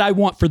that's do. what I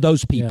want for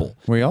those people.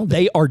 Yeah, we all do.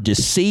 They are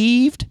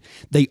deceived.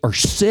 They are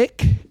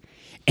sick.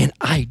 And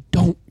I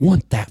don't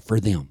want that for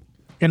them.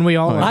 And we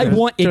all I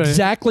want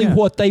exactly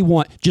what they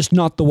want, just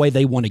not the way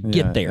they want to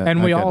get there.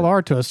 And we I get all it.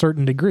 are to a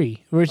certain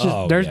degree. Which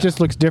is theirs yeah. just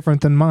looks different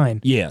than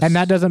mine. Yes. And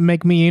that doesn't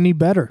make me any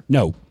better.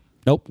 No.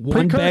 Nope.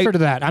 One Precursor bag. to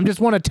that. I just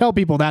want to tell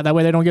people that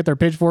way they don't get their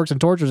pitchforks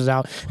and torches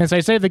out and say,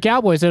 "Save the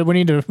Cowboy said we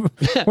need to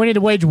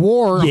wage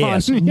war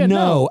Yes. on yeah,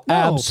 No,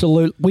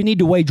 absolutely. We need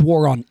to wage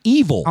war on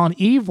evil, on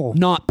evil."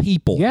 not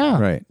people. Yeah.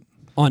 Right.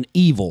 On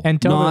evil,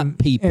 And tell not them,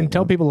 people. and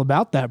tell people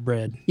about that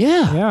bread.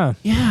 Yeah. Yeah.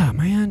 Yeah,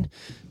 man.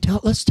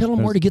 Let's tell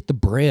them where to get the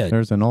bread.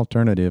 There's an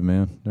alternative,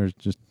 man. There's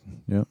just,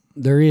 yeah.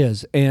 There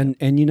is. And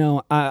you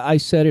know, I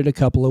said it a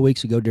couple of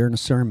weeks ago during a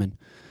sermon.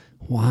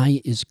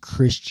 Why is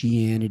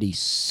Christianity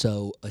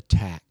so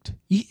attacked?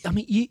 You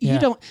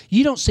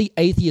don't see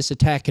atheists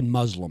attacking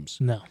Muslims.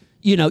 No.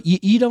 You know,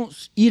 you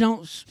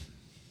don't.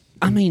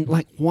 I mean,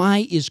 like,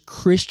 why is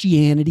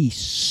Christianity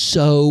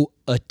so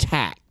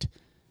attacked?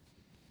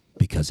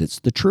 Because it's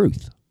the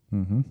truth.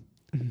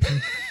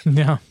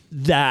 Yeah.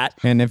 That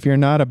And if you're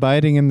not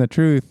abiding in the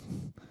truth,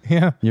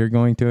 Yeah. you're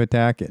going to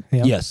attack it.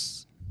 Yep.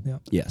 yes,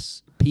 Yep.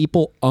 yes.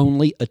 People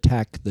only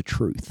attack the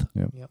truth.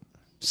 Yep. Yep.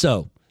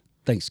 So,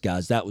 thanks,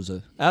 guys. That was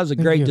a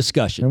great you.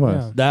 discussion. It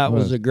was. Yeah. That It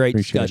was a great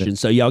Appreciate discussion. it.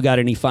 So, y'all got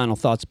any final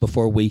thoughts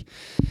before we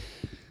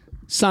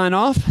sign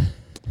off?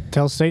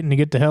 Tell Satan to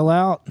get the hell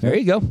out. There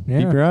you go.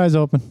 Yeah. Keep your eyes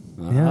open.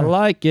 Yeah. I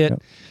like it.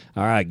 Yep.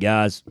 All right,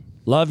 guys.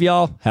 Love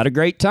y'all. Had a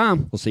great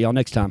time. We'll see y'all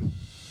next time.